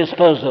at his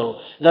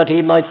disposal, that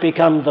he might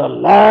become the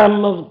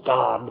Lamb of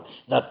God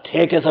that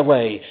taketh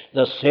away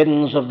the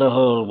sins of the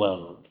whole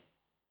world.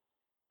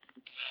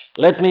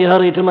 Let me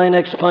hurry to my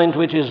next point,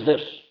 which is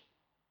this.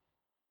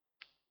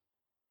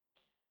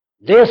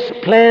 This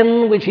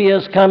plan which he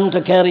has come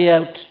to carry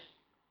out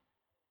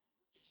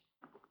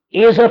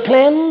is a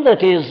plan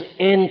that is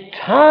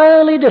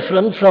entirely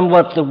different from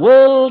what the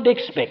world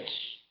expects.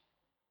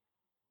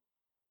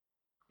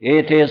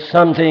 It is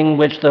something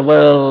which the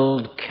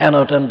world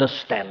cannot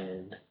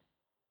understand.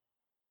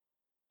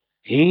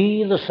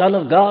 He, the Son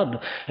of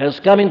God, has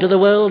come into the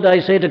world,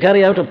 I say, to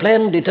carry out a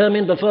plan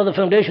determined before the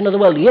foundation of the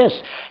world. Yes,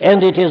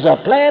 and it is a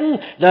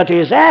plan that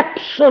is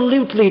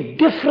absolutely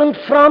different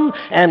from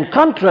and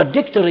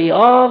contradictory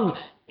of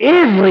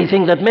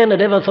everything that men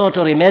had ever thought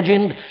or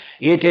imagined.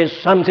 It is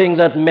something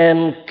that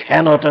men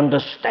cannot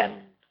understand.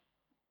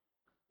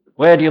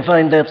 Where do you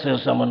find that,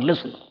 says someone?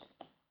 Listen.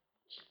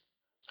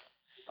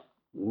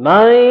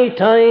 My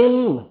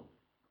time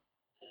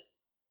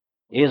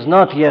is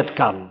not yet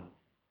come,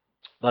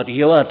 but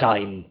your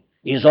time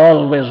is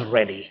always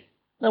ready.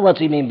 Now, what's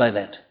he mean by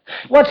that?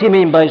 What's he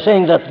mean by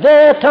saying that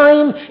their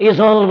time is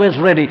always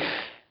ready?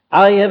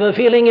 I have a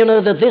feeling,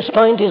 that this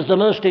point is the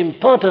most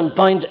important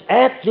point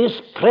at this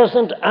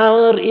present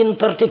hour in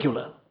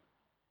particular.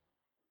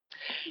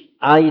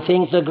 I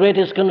think the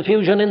greatest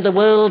confusion in the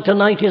world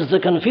tonight is the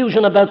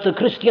confusion about the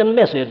Christian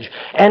message,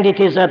 and it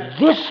is at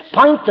this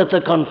point that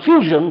the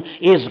confusion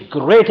is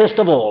greatest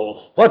of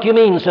all. What do you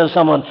mean, says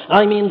someone?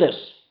 I mean this.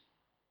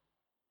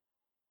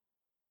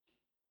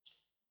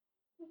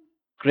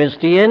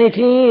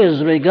 Christianity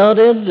is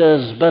regarded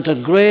as but a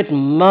great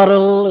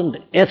moral and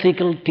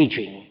ethical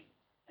teaching.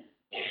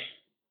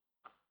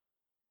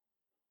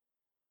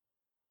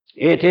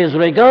 It is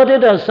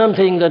regarded as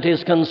something that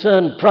is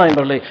concerned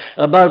primarily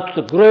about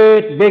the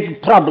great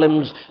big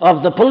problems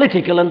of the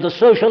political and the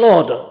social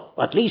order.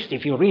 At least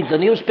if you read the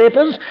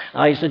newspapers,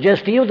 I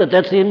suggest to you that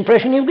that's the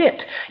impression you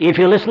get. If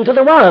you listen to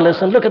the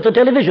wireless and look at the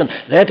television,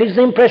 that is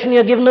the impression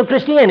you're given of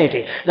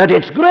Christianity, that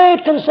its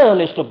great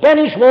concern is to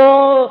banish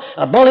war,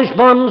 abolish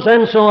bombs,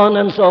 and so on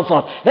and so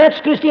forth.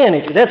 That's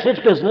Christianity. That's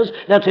its business.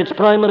 That's its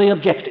primary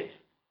objective.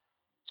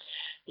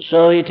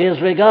 So it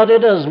is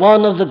regarded as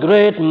one of the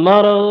great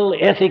moral,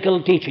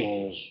 ethical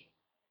teachings.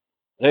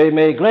 They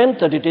may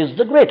grant that it is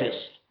the greatest,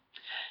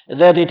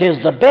 that it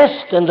is the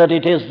best, and that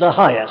it is the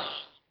highest.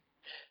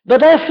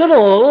 But after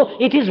all,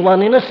 it is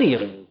one in a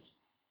series.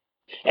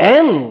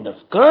 And,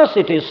 of course,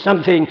 it is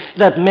something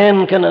that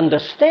men can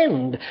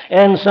understand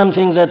and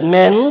something that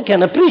men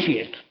can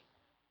appreciate.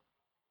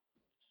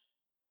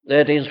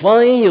 That is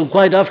why you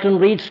quite often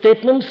read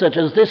statements such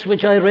as this,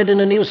 which I read in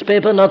a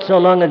newspaper not so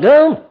long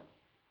ago.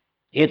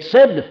 It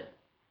said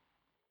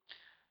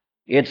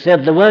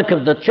the work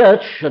of the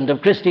church and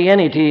of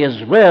Christianity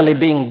is rarely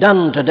being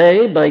done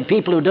today by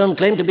people who don't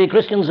claim to be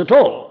Christians at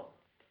all.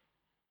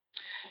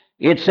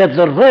 It said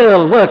the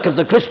real work of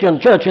the Christian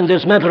church in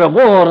this matter of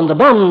war and the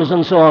bombs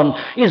and so on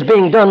is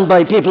being done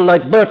by people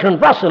like Bertrand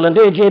Russell and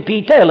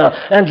A.J.P. Taylor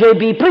and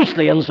J.B.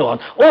 Priestley and so on,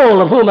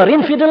 all of whom are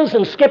infidels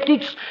and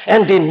skeptics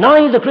and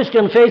deny the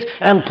Christian faith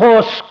and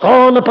pour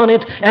scorn upon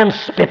it and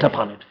spit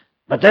upon it.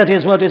 But that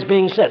is what is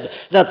being said,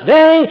 that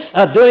they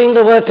are doing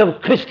the work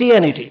of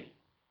Christianity.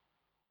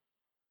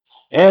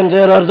 And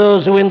there are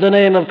those who in the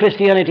name of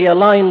Christianity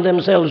align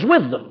themselves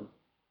with them.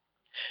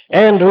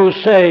 and who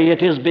say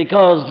it is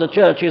because the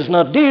church is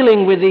not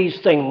dealing with these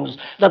things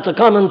that the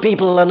common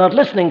people are not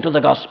listening to the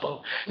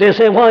gospel. They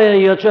say, why are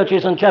your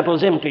churches and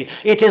chapels empty?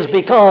 It is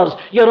because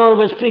you're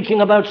always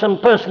preaching about some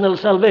personal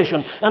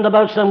salvation and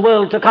about some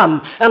world to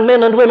come, and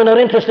men and women are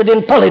interested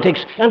in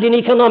politics and in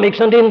economics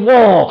and in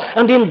war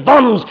and in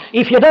bombs.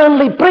 If you'd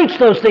only preach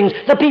those things,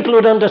 the people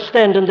would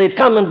understand and they'd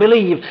come and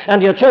believe,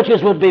 and your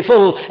churches would be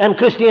full and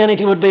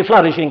Christianity would be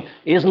flourishing.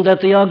 Isn't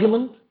that the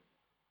argument?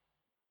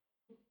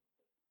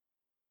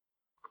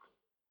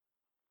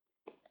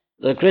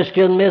 The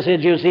Christian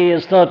message, you see,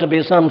 is thought to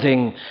be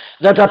something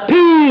that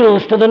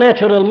appeals to the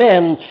natural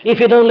man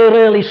if it only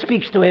really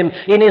speaks to him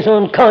in his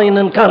own coin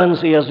and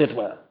currency, as it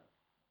were.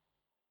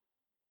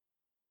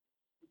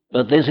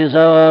 But this is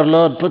how our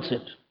Lord puts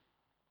it,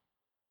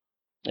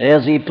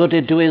 as he put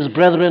it to his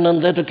brethren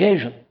on that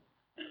occasion.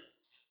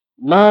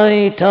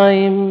 My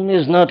time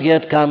is not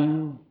yet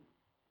come,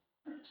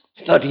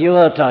 but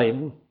your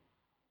time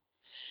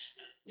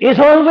is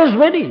always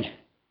ready.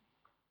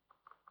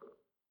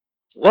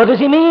 What does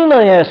he mean,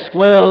 I ask?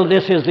 Well,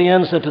 this is the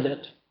answer to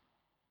that.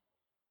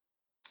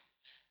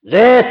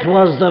 That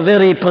was the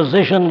very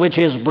position which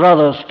his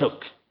brothers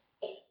took,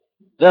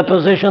 the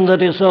position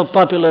that is so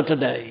popular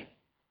today.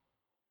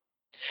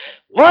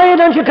 Why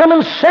don't you come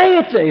and say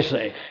it, they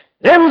say.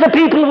 Then the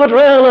people would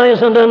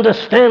realize and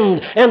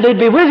understand, and they'd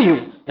be with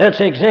you.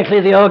 That's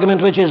exactly the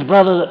argument which his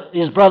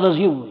brothers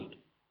used.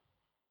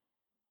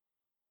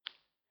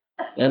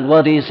 And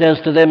what he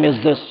says to them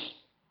is this: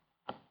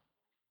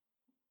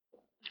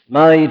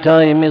 my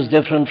time is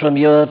different from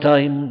your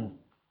time.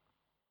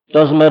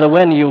 Doesn't matter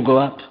when you go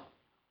up.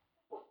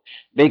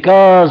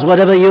 Because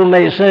whatever you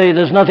may say,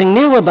 there's nothing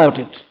new about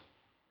it.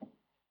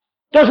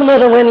 Doesn't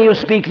matter when you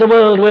speak, the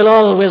world will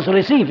always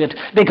receive it,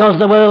 because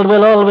the world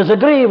will always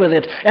agree with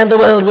it, and the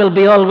world will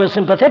be always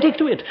sympathetic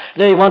to it.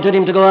 They wanted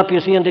him to go up,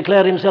 you see, and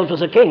declare himself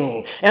as a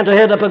king, and to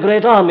head up a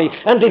great army,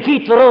 and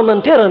defeat the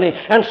Roman tyranny,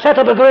 and set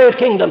up a great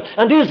kingdom,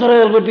 and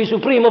Israel would be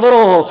supreme over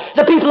all.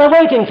 The people are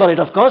waiting for it,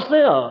 of course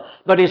they are.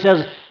 But he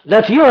says,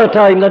 that's your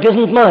time, that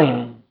isn't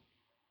mine.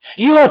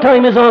 Your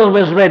time is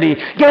always ready.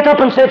 Get up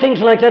and say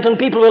things like that and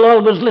people will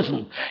always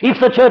listen. If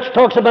the church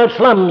talks about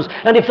slums,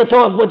 and if the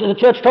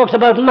church talks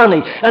about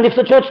money, and if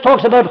the church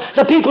talks about,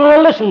 the people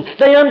will listen.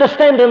 They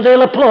understand and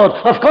they'll applaud.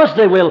 Of course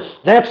they will.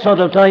 That sort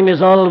of time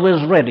is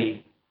always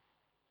ready.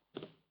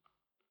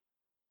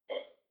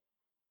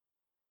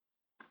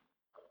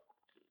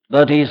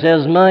 But he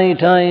says, my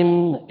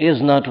time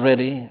is not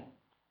ready.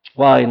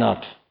 Why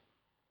not?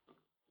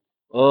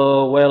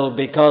 Oh, well,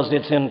 because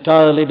it's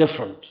entirely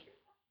different.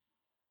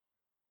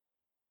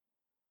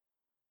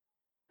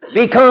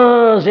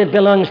 Because it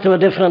belongs to a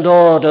different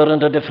order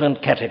and a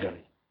different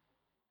category.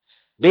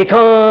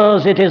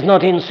 Because it is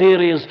not in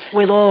series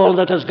with all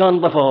that has gone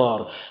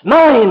before.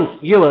 Mine,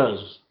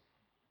 yours.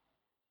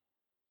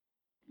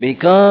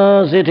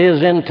 Because it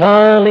is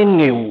entirely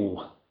new.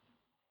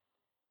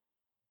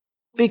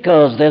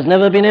 Because there's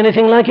never been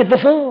anything like it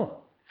before.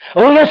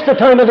 Oh yes, the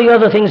time of the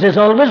other things is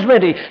always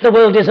ready. The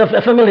world is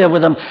familiar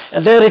with them.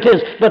 And there it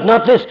is. But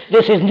not this.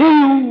 This is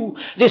new.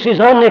 This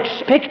is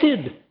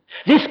unexpected.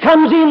 This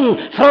comes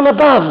in from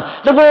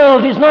above. The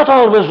world is not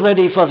always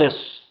ready for this.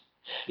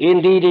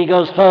 Indeed, he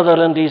goes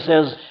further and he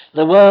says,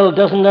 the world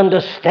doesn't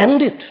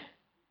understand it.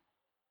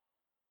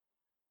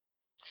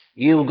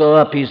 You go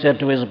up, he said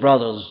to his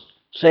brothers.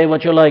 Say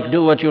what you like,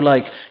 do what you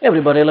like.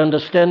 Everybody will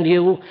understand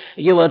you.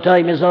 Your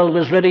time is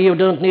always ready. You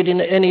don't need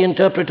any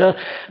interpreter.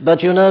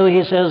 But you know,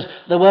 he says,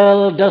 the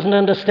world doesn't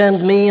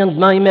understand me and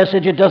my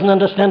message. It doesn't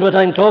understand what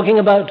I'm talking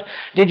about.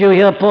 Did you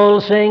hear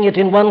Paul saying it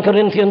in 1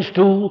 Corinthians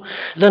 2?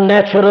 The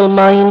natural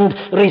mind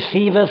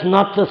receiveth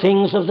not the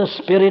things of the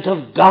Spirit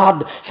of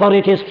God, for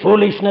it is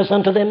foolishness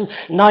unto them.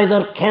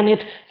 Neither can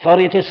it, for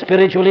it is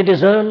spiritually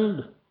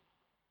discerned.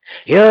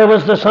 Here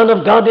was the Son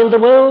of God in the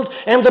world,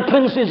 and the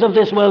princes of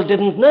this world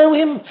didn't know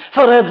him,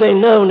 for had they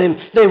known him,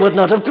 they would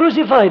not have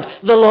crucified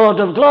the Lord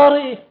of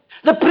glory.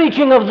 The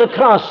preaching of the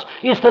cross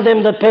is to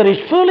them that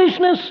perish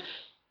foolishness.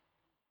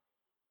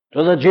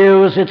 To the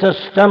Jews it's a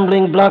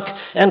stumbling block,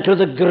 and to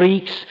the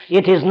Greeks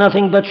it is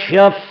nothing but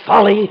sheer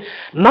folly.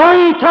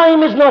 My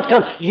time is not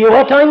come.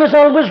 Your time is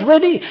always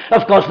ready.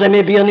 Of course there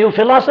may be a new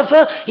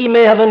philosopher. He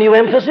may have a new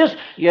emphasis.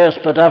 Yes,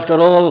 but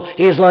after all,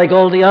 he's like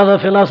all the other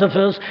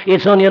philosophers.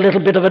 It's only a little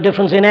bit of a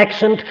difference in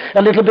accent,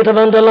 a little bit of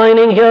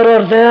underlining here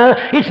or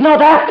there. It's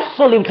not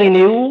absolutely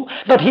new,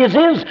 but his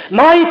is.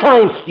 My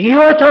time,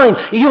 your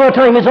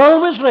time is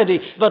always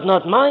ready, but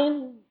not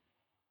mine.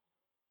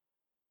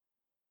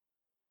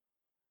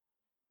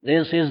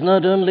 This is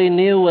not only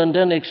new and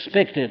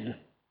unexpected.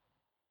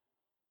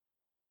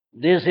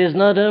 This is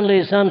not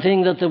only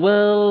something that the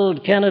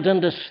world cannot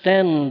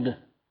understand.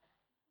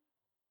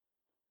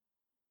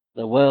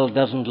 The world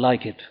doesn't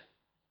like it.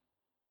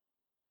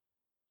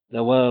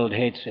 The world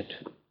hates it.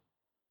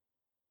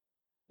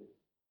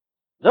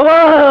 The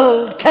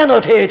world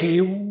cannot hate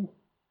you,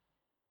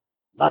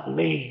 but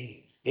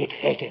me it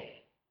hateth.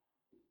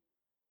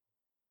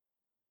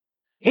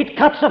 It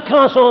cuts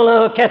across all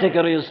our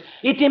categories.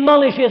 It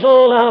demolishes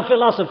all our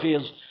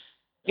philosophies.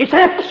 It's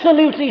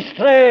absolutely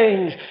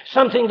strange,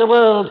 something the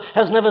world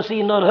has never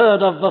seen or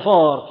heard of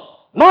before.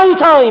 My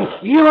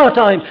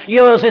time,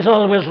 yours is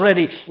always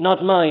ready,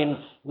 not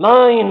mine.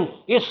 Mine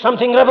is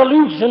something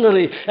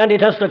revolutionary, and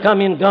it has to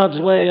come in God's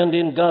way and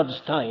in God's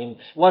time.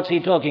 What's he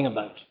talking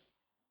about?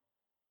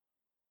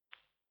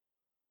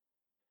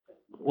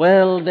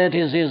 Well, that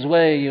is his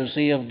way, you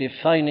see, of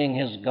defining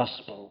his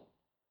gospel,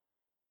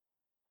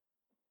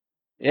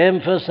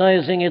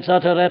 emphasizing its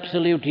utter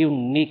absolute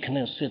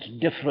uniqueness, its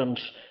difference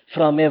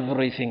from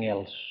everything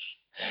else.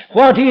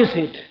 What is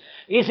it?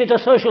 Is it a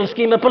social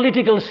scheme, a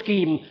political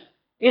scheme?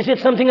 Is it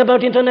something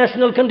about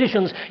international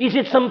conditions? Is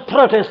it some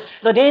protest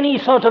that any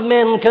sort of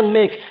man can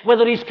make,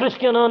 whether he's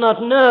Christian or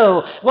not?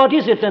 No. What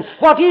is it then?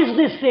 What is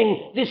this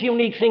thing, this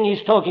unique thing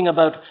he's talking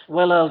about?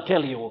 Well, I'll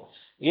tell you.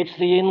 It's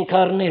the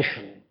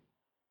incarnation.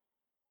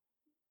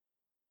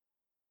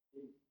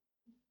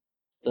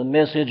 The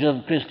message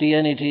of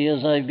Christianity,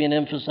 as I've been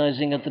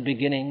emphasizing at the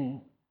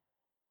beginning,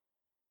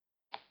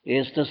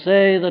 is to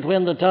say that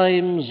when the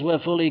times were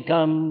fully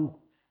come,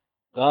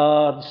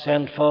 God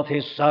sent forth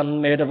his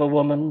Son, made of a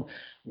woman,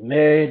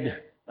 made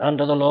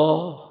under the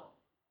law.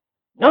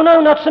 No,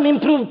 not some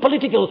improved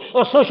political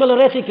or social or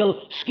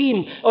ethical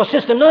scheme or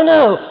system.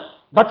 No.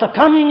 But the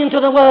coming into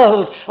the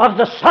world of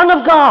the Son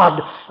of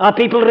God. Are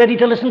people ready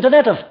to listen to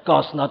that? Of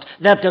course not.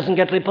 That doesn't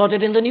get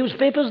reported in the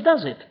newspapers,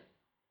 does it?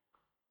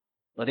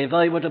 But if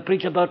I were to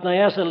preach about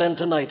Nyasaland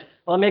tonight,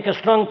 or make a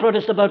strong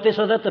protest about this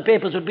or that, the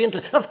papers would be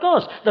interested. Of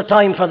course, the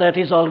time for that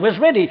is always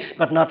ready,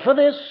 but not for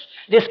this.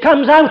 This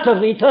comes out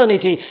of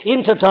eternity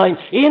into time.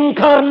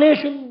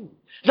 Incarnation,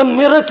 the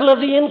miracle of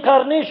the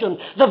incarnation,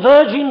 the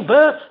virgin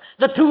birth,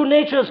 the two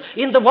natures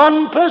in the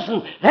one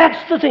person.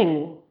 That's the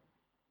thing.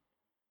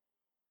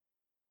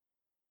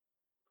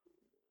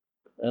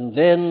 And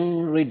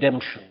then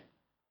redemption.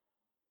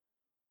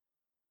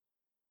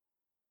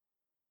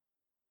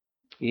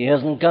 He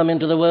hasn't come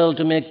into the world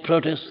to make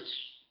protests.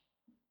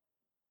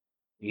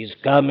 He's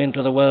come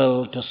into the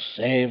world to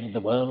save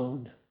the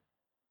world.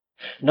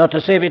 Not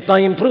to save it by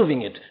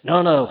improving it.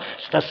 No.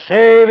 It's to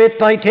save it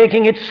by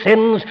taking its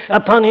sins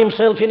upon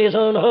himself in his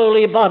own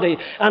holy body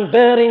and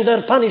bearing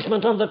their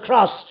punishment on the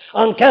cross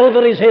on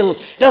Calvary's hill.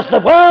 Does the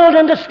world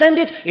understand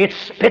it? It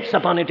spits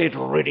upon it. It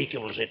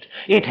ridicules it.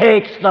 It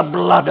hates the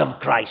blood of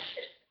Christ.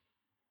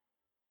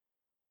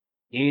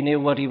 He knew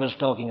what he was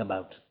talking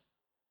about.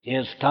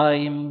 His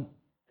time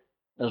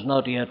has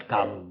not yet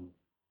come.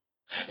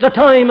 The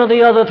time of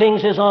the other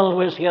things is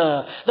always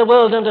here. The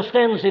world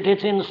understands it,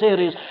 it's in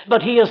series.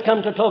 But he has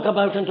come to talk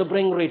about and to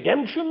bring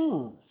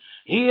redemption.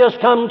 He has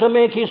come to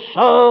make his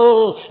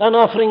soul an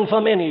offering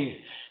for many.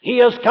 He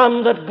has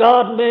come that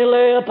God may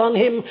lay upon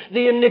him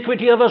the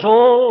iniquity of us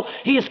all.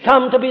 He has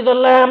come to be the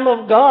Lamb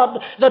of God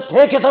that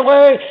taketh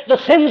away the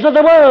sins of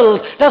the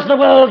world. Does the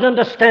world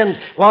understand?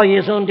 Why,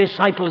 his own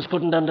disciples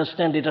couldn't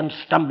understand it and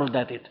stumbled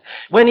at it.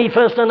 When he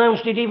first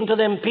announced it even to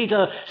them,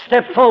 Peter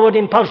stepped forward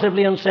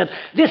impulsively and said,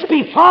 "This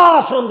be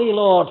far from thee,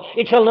 Lord.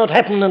 It shall not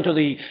happen unto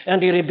thee."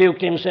 And he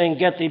rebuked him, saying,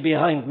 "Get thee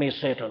behind me,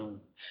 Satan.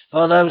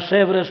 For thou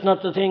savourest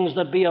not the things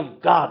that be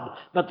of God,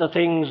 but the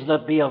things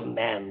that be of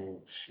man."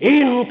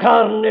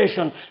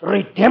 Incarnation,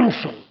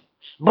 redemption,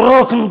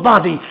 broken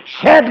body,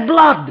 shed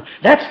blood.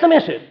 That's the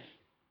message.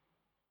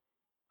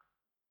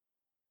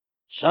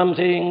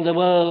 Something the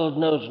world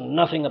knows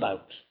nothing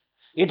about.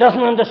 It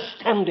doesn't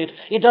understand it.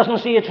 It doesn't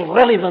see its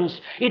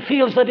relevance. It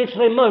feels that it's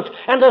remote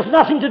and has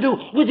nothing to do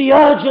with the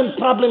urgent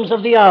problems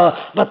of the hour.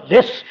 But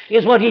this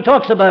is what he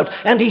talks about,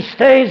 and he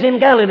stays in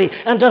Galilee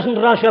and doesn't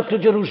rush up to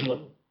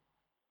Jerusalem.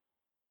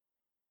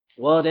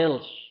 What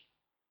else?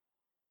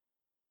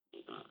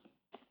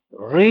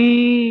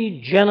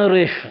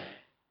 Regeneration.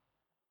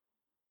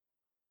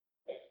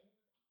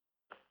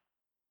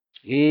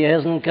 He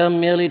hasn't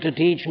come merely to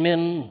teach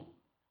men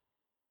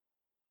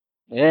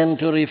and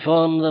to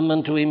reform them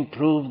and to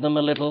improve them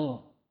a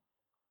little.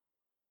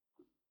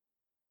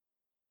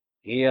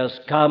 He has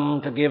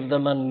come to give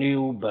them a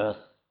new birth,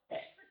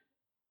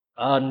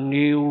 a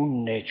new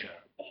nature.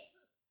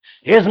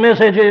 His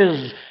message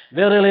is,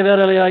 "Verily,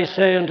 verily, I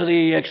say unto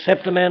thee,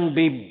 except a man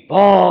be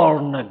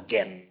born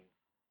again,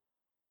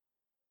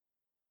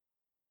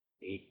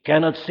 he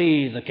cannot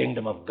see the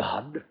kingdom of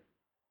God."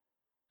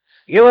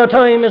 Your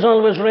time is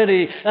always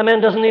ready. A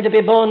man doesn't need to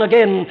be born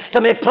again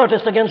to make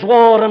protest against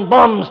war and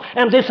bombs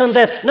and this and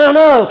that.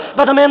 No.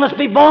 But a man must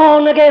be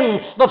born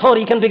again before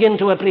he can begin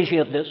to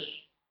appreciate this.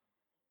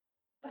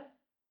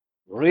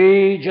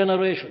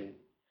 Regeneration.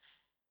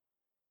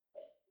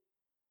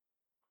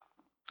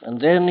 And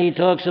then he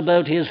talks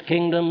about his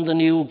kingdom, the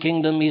new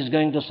kingdom he's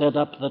going to set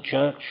up, the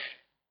church.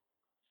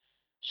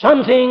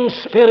 Something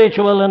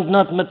spiritual and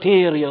not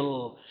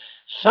material.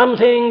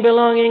 Something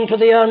belonging to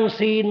the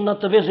unseen,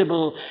 not the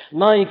visible.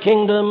 My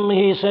kingdom,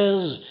 he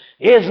says,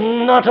 is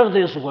not of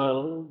this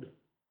world.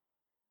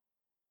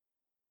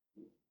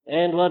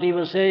 And what he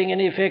was saying, in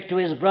effect, to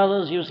his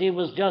brothers, you see,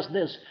 was just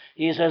this.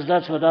 He says,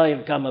 that's what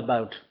I've come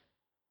about.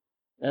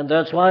 And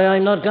that's why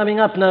I'm not coming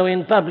up now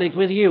in public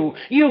with you.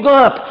 You go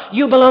up.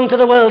 You belong to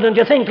the world and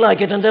you think like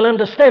it and they'll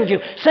understand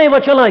you. Say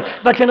what you like.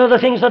 But you know the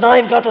things that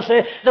I've got to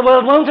say, the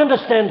world won't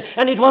understand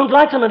and it won't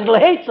like them and it'll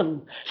hate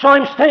them. So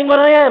I'm staying where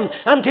I am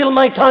until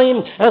my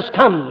time has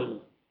come.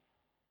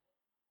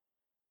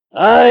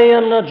 I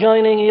am not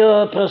joining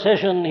your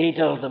procession, he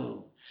told them.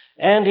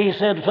 And he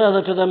said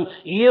further to them,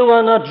 you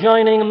are not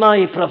joining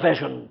my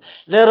profession.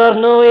 There are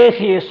no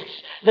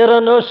atheists, there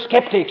are no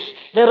skeptics,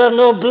 there are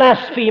no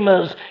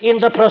blasphemers in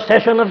the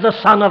procession of the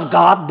Son of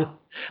God.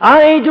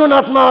 I do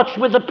not march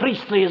with the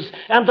Priestleys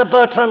and the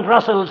Bertrand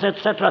Russells,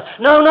 etc.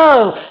 No,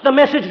 no, the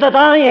message that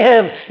I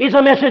have is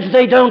a message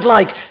they don't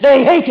like.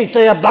 They hate it,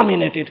 they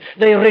abominate it,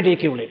 they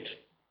ridicule it.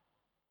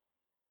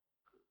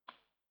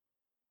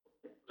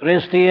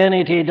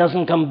 Christianity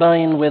doesn't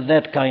combine with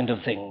that kind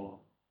of thing.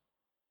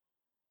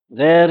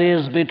 There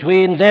is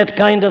between that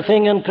kind of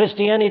thing and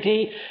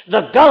Christianity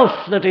the gulf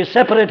that is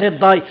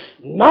separated by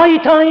my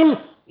time,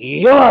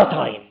 your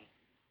time.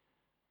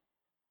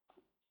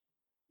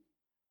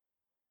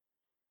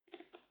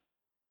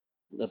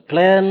 The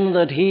plan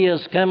that he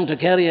has come to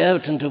carry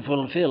out and to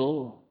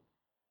fulfill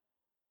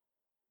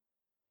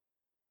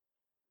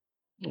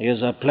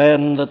is a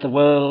plan that the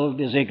world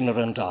is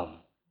ignorant of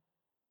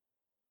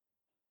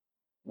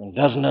and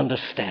doesn't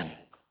understand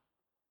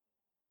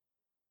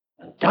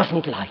and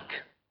doesn't like.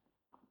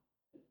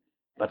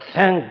 But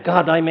thank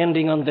God I'm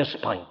ending on this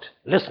point.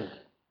 Listen.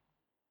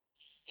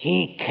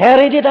 He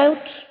carried it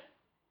out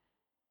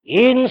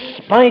in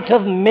spite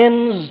of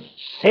men's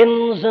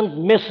sins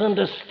and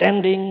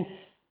misunderstanding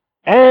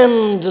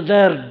and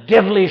their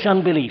devilish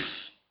unbelief.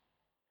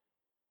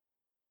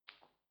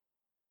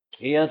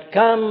 He had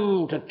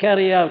come to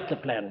carry out the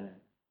plan.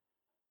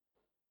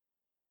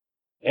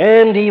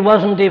 And he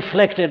wasn't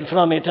deflected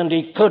from it, and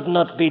he could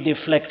not be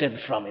deflected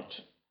from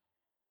it.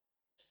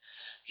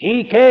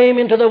 He came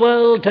into the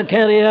world to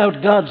carry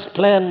out God's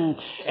plan,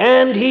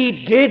 and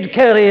he did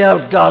carry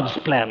out God's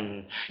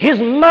plan. His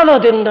mother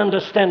didn't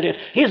understand it.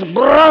 His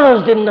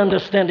brothers didn't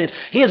understand it.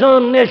 His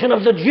own nation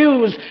of the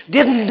Jews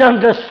didn't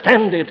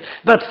understand it.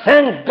 But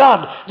thank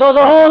God, though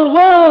the whole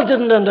world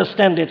didn't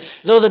understand it,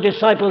 though the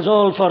disciples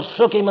all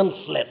forsook him and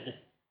fled,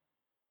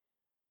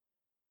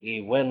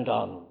 he went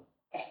on.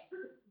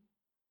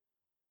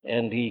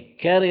 And he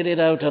carried it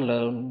out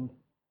alone.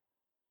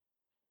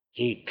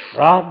 He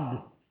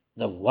trod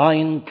the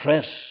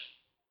winepress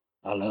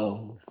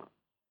alone.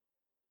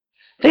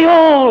 They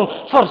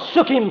all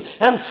forsook him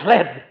and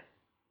fled.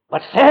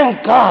 But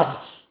thank God,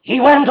 he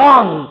went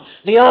on.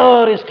 The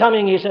hour is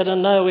coming, he said,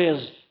 and now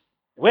is,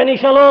 when he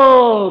shall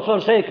all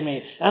forsake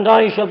me, and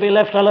I shall be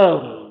left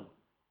alone.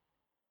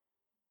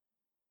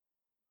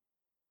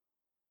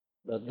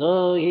 But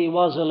though he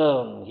was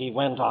alone, he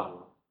went on.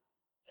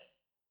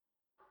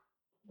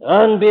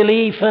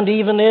 Unbelief and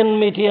even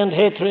enmity and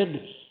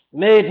hatred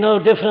made no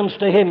difference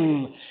to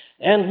him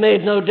and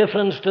made no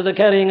difference to the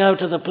carrying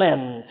out of the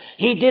plan.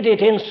 He did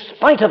it in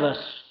spite of us.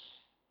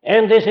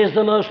 And this is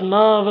the most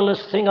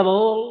marvelous thing of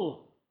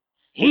all.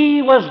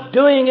 He was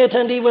doing it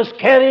and he was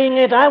carrying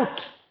it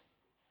out,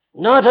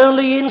 not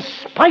only in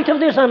spite of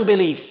this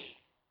unbelief,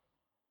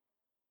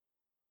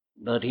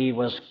 but he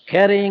was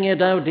carrying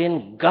it out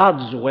in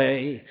God's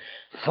way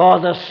for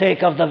the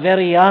sake of the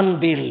very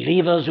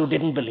unbelievers who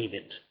didn't believe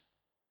it.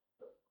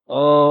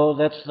 Oh,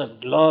 that's the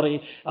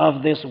glory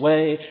of this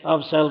way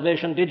of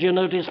salvation. Did you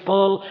notice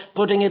Paul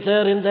putting it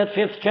there in that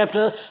 5th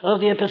chapter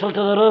of the Epistle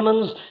to the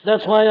Romans?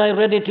 That's why I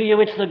read it to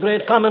you. It's the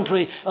great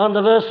commentary on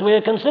the verse we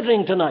are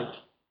considering tonight.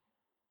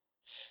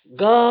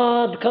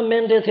 God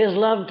commendeth his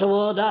love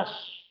toward us,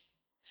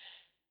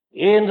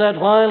 in that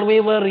while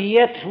we were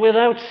yet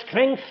without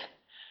strength,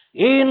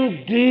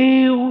 in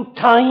due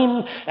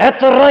time, at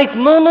the right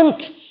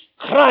moment,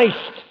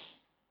 Christ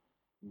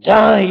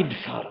died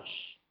for us.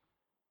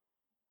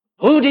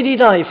 Who did he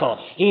die for?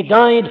 He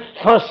died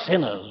for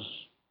sinners.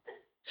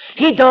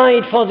 He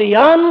died for the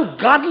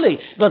ungodly.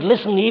 But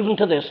listen even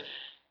to this.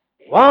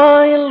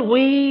 While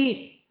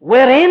we were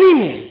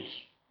enemies,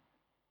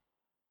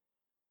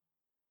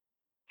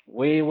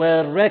 we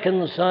were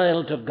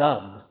reconciled to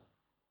God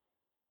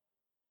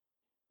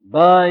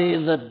by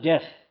the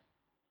death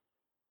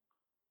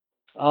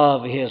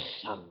of his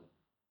Son.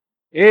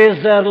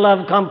 Is there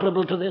love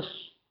comparable to this?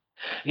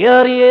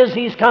 Here he is,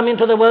 he's come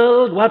into the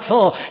world. What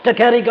for? To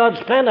carry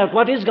God's plan out.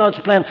 What is God's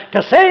plan?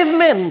 To save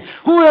men.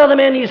 Who are the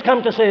men he's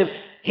come to save?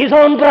 His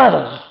own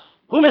brothers,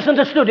 who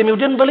misunderstood him, who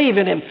didn't believe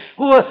in him,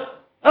 who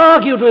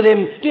argued with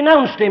him,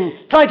 denounced him,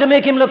 tried to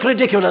make him look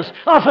ridiculous,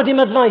 offered him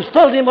advice,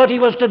 told him what he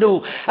was to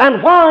do.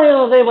 And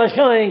while they were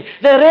showing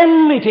their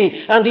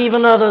enmity and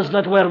even others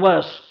that were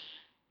worse,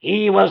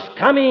 he was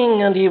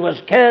coming and he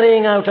was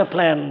carrying out a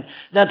plan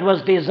that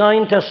was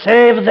designed to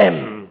save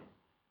them.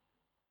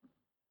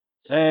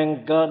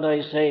 Thank God,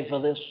 I say, for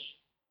this.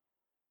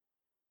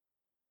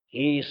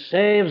 He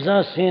saves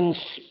us in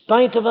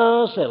spite of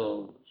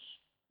ourselves.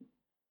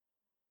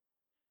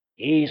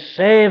 He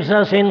saves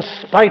us in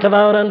spite of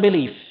our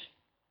unbelief.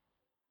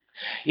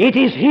 It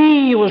is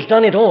He who has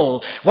done it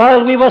all,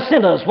 while we were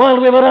sinners, while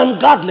we were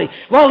ungodly,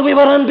 while we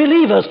were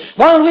unbelievers,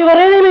 while we were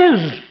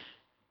enemies.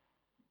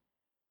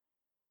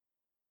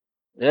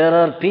 There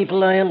are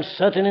people, I am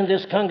certain, in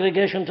this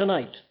congregation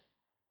tonight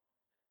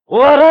who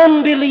are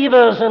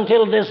unbelievers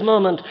until this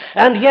moment,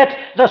 and yet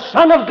the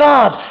Son of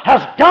God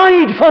has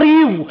died for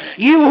you,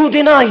 you who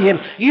deny Him,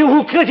 you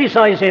who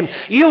criticize Him,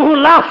 you who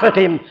laugh at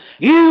Him,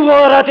 you who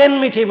are at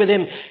enmity with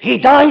Him. He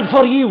died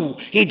for you.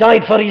 He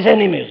died for His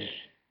enemies.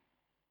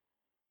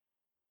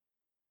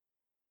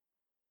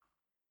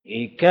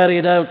 He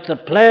carried out the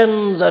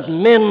plan that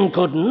men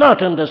could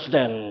not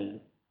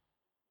understand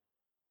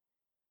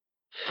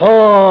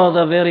for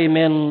the very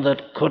men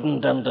that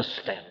couldn't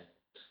understand.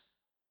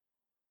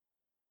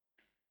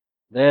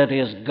 That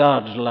is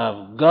God's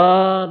love.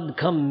 God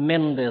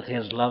commendeth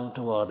His love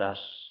toward us.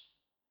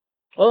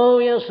 Oh,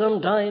 yes,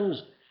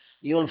 sometimes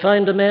you'll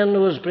find a man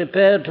who is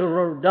prepared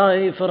to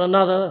die for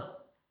another.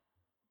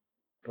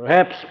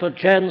 Perhaps,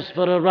 perchance,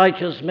 for a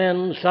righteous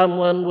man,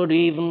 someone would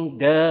even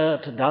dare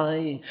to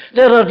die.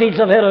 There are deeds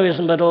of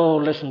heroism, but oh,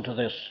 listen to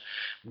this.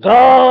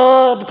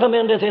 God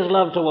commendeth His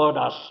love toward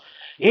us,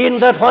 in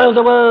that while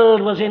the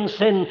world was in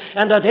sin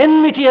and at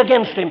enmity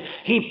against Him,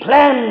 He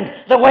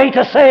planned the way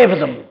to save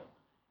them.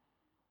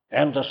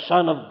 And the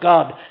Son of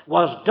God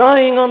was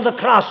dying on the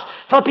cross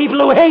for people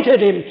who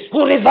hated Him,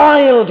 who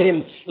reviled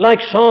Him, like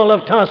Saul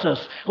of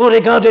Tarsus, who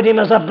regarded Him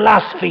as a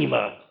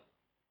blasphemer.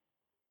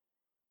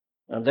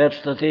 And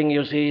that's the thing,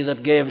 you see,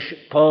 that gave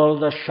Paul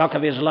the shock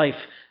of his life,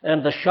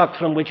 and the shock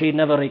from which he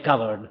never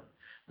recovered.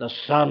 The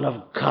Son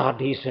of God,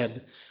 he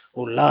said,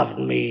 who loved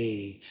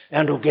me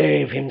and who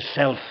gave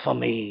Himself for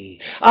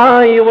me.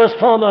 I, who was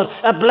former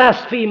a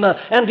blasphemer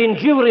and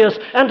injurious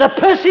and a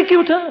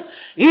persecutor,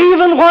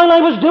 even while I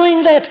was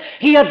doing that,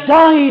 He had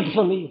died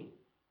for me.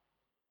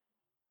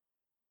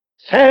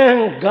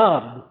 Thank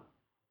God.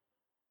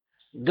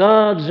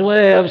 God's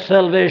way of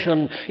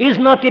salvation is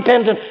not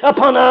dependent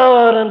upon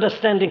our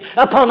understanding,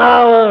 upon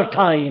our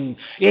time.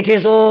 It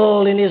is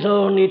all in His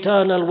own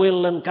eternal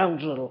will and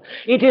counsel.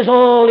 It is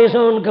all His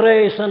own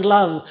grace and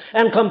love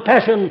and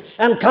compassion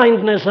and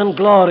kindness and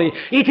glory.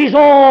 It is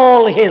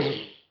all His.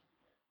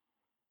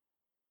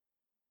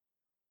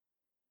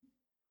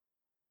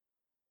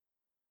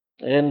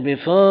 And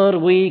before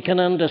we can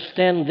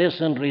understand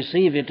this and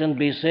receive it and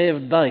be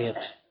saved by it,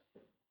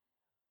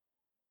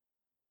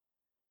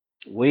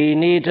 we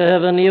need to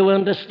have a new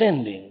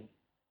understanding.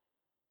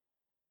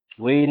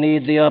 We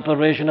need the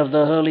operation of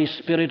the Holy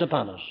Spirit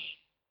upon us.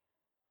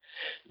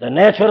 The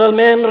natural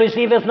man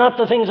receiveth not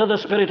the things of the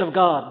Spirit of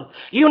God.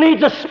 You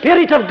need the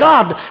Spirit of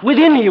God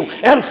within you,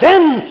 and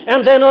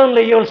then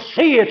only you'll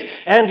see it,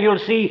 and you'll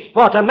see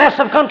what, a mass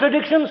of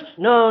contradictions?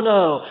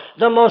 No,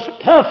 the most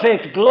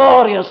perfect,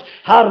 glorious,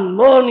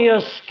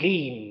 harmonious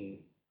scheme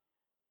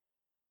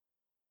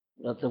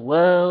that the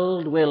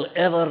world will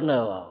ever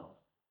know of.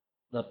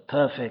 The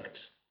perfect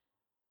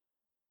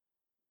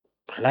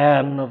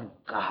plan of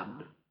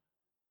God.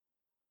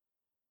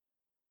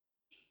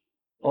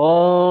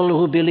 All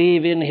who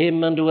believe in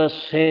Him and who are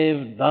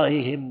saved by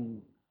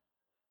Him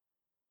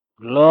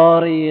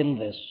glory in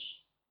this,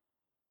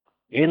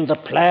 in the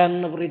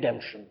plan of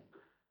redemption,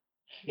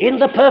 in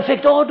the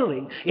perfect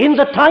ordering, in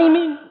the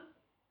timing,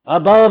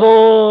 above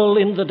all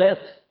in the death.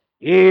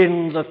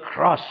 In the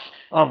cross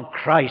of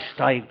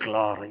Christ I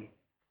glory,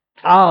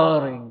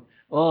 towering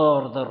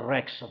o'er the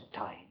wrecks of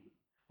time,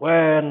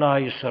 when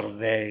I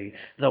survey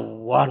the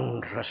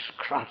wondrous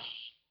cross.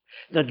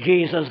 The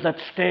Jesus that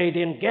stayed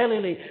in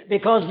Galilee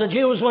because the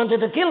Jews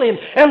wanted to kill Him,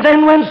 and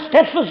then went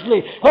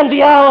steadfastly when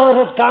the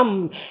hour had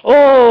come.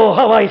 Oh,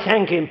 how I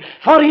thank Him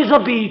for His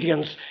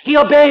obedience. He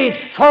obeyed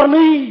for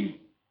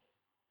me.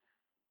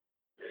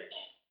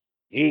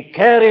 He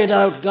carried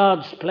out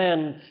God's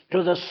plan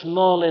to the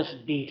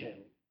smallest detail,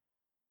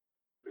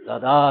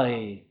 that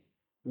I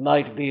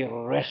might be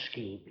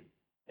rescued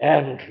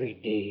and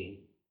redeemed.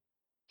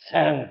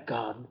 Thank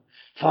God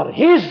for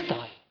His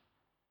time,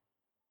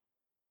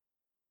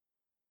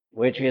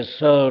 which is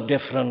so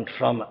different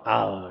from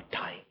our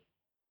time.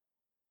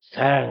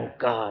 Thank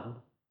God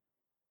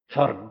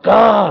for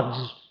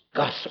God's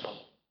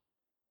gospel,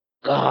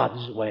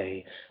 God's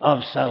way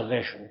of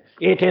salvation.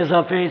 It is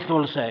a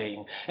faithful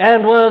saying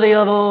and worthy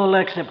of all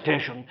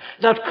acceptation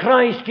that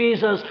Christ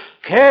Jesus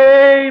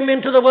came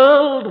into the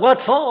world,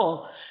 what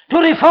for? To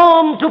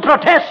reform, to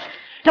protest,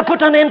 to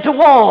put an end to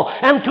war,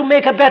 and to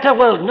make a better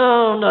world.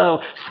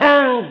 No.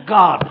 Thank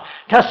God,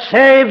 to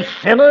save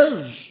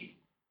sinners,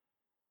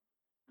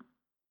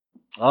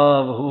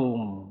 of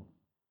whom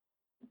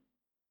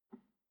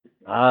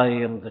I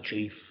am the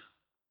chief,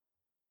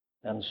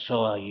 and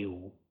so are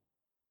you.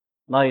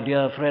 My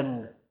dear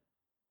friend,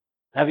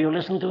 have you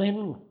listened to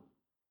Him?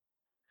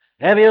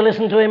 Have you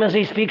listened to Him as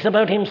He speaks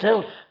about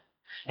Himself?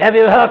 Have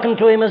you hearkened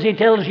to him as he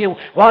tells you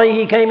why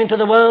he came into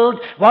the world,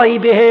 why he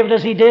behaved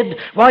as he did,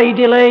 why he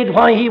delayed,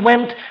 why he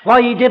went,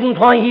 why he didn't,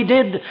 why he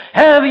did?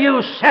 Have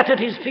you sat at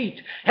his feet?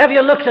 Have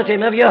you looked at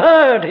him? Have you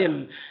heard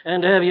him?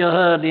 And have you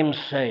heard him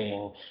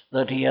saying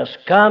that he has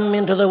come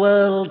into the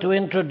world to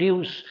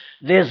introduce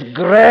this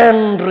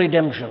grand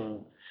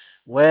redemption,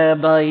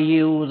 whereby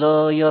you,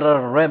 though you're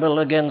a rebel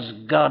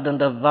against God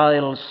and a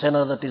vile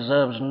sinner that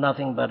deserves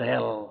nothing but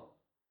hell,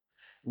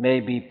 may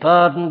be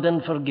pardoned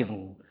and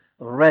forgiven,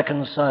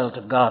 reconciled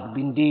to God,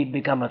 indeed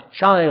become a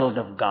child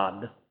of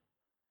God,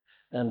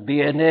 and be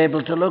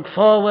enabled to look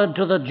forward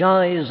to the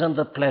joys and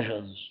the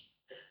pleasures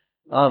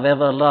of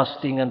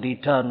everlasting and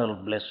eternal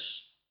bliss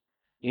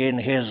in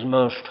his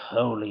most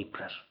holy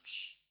presence.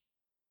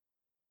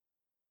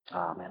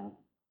 Amen.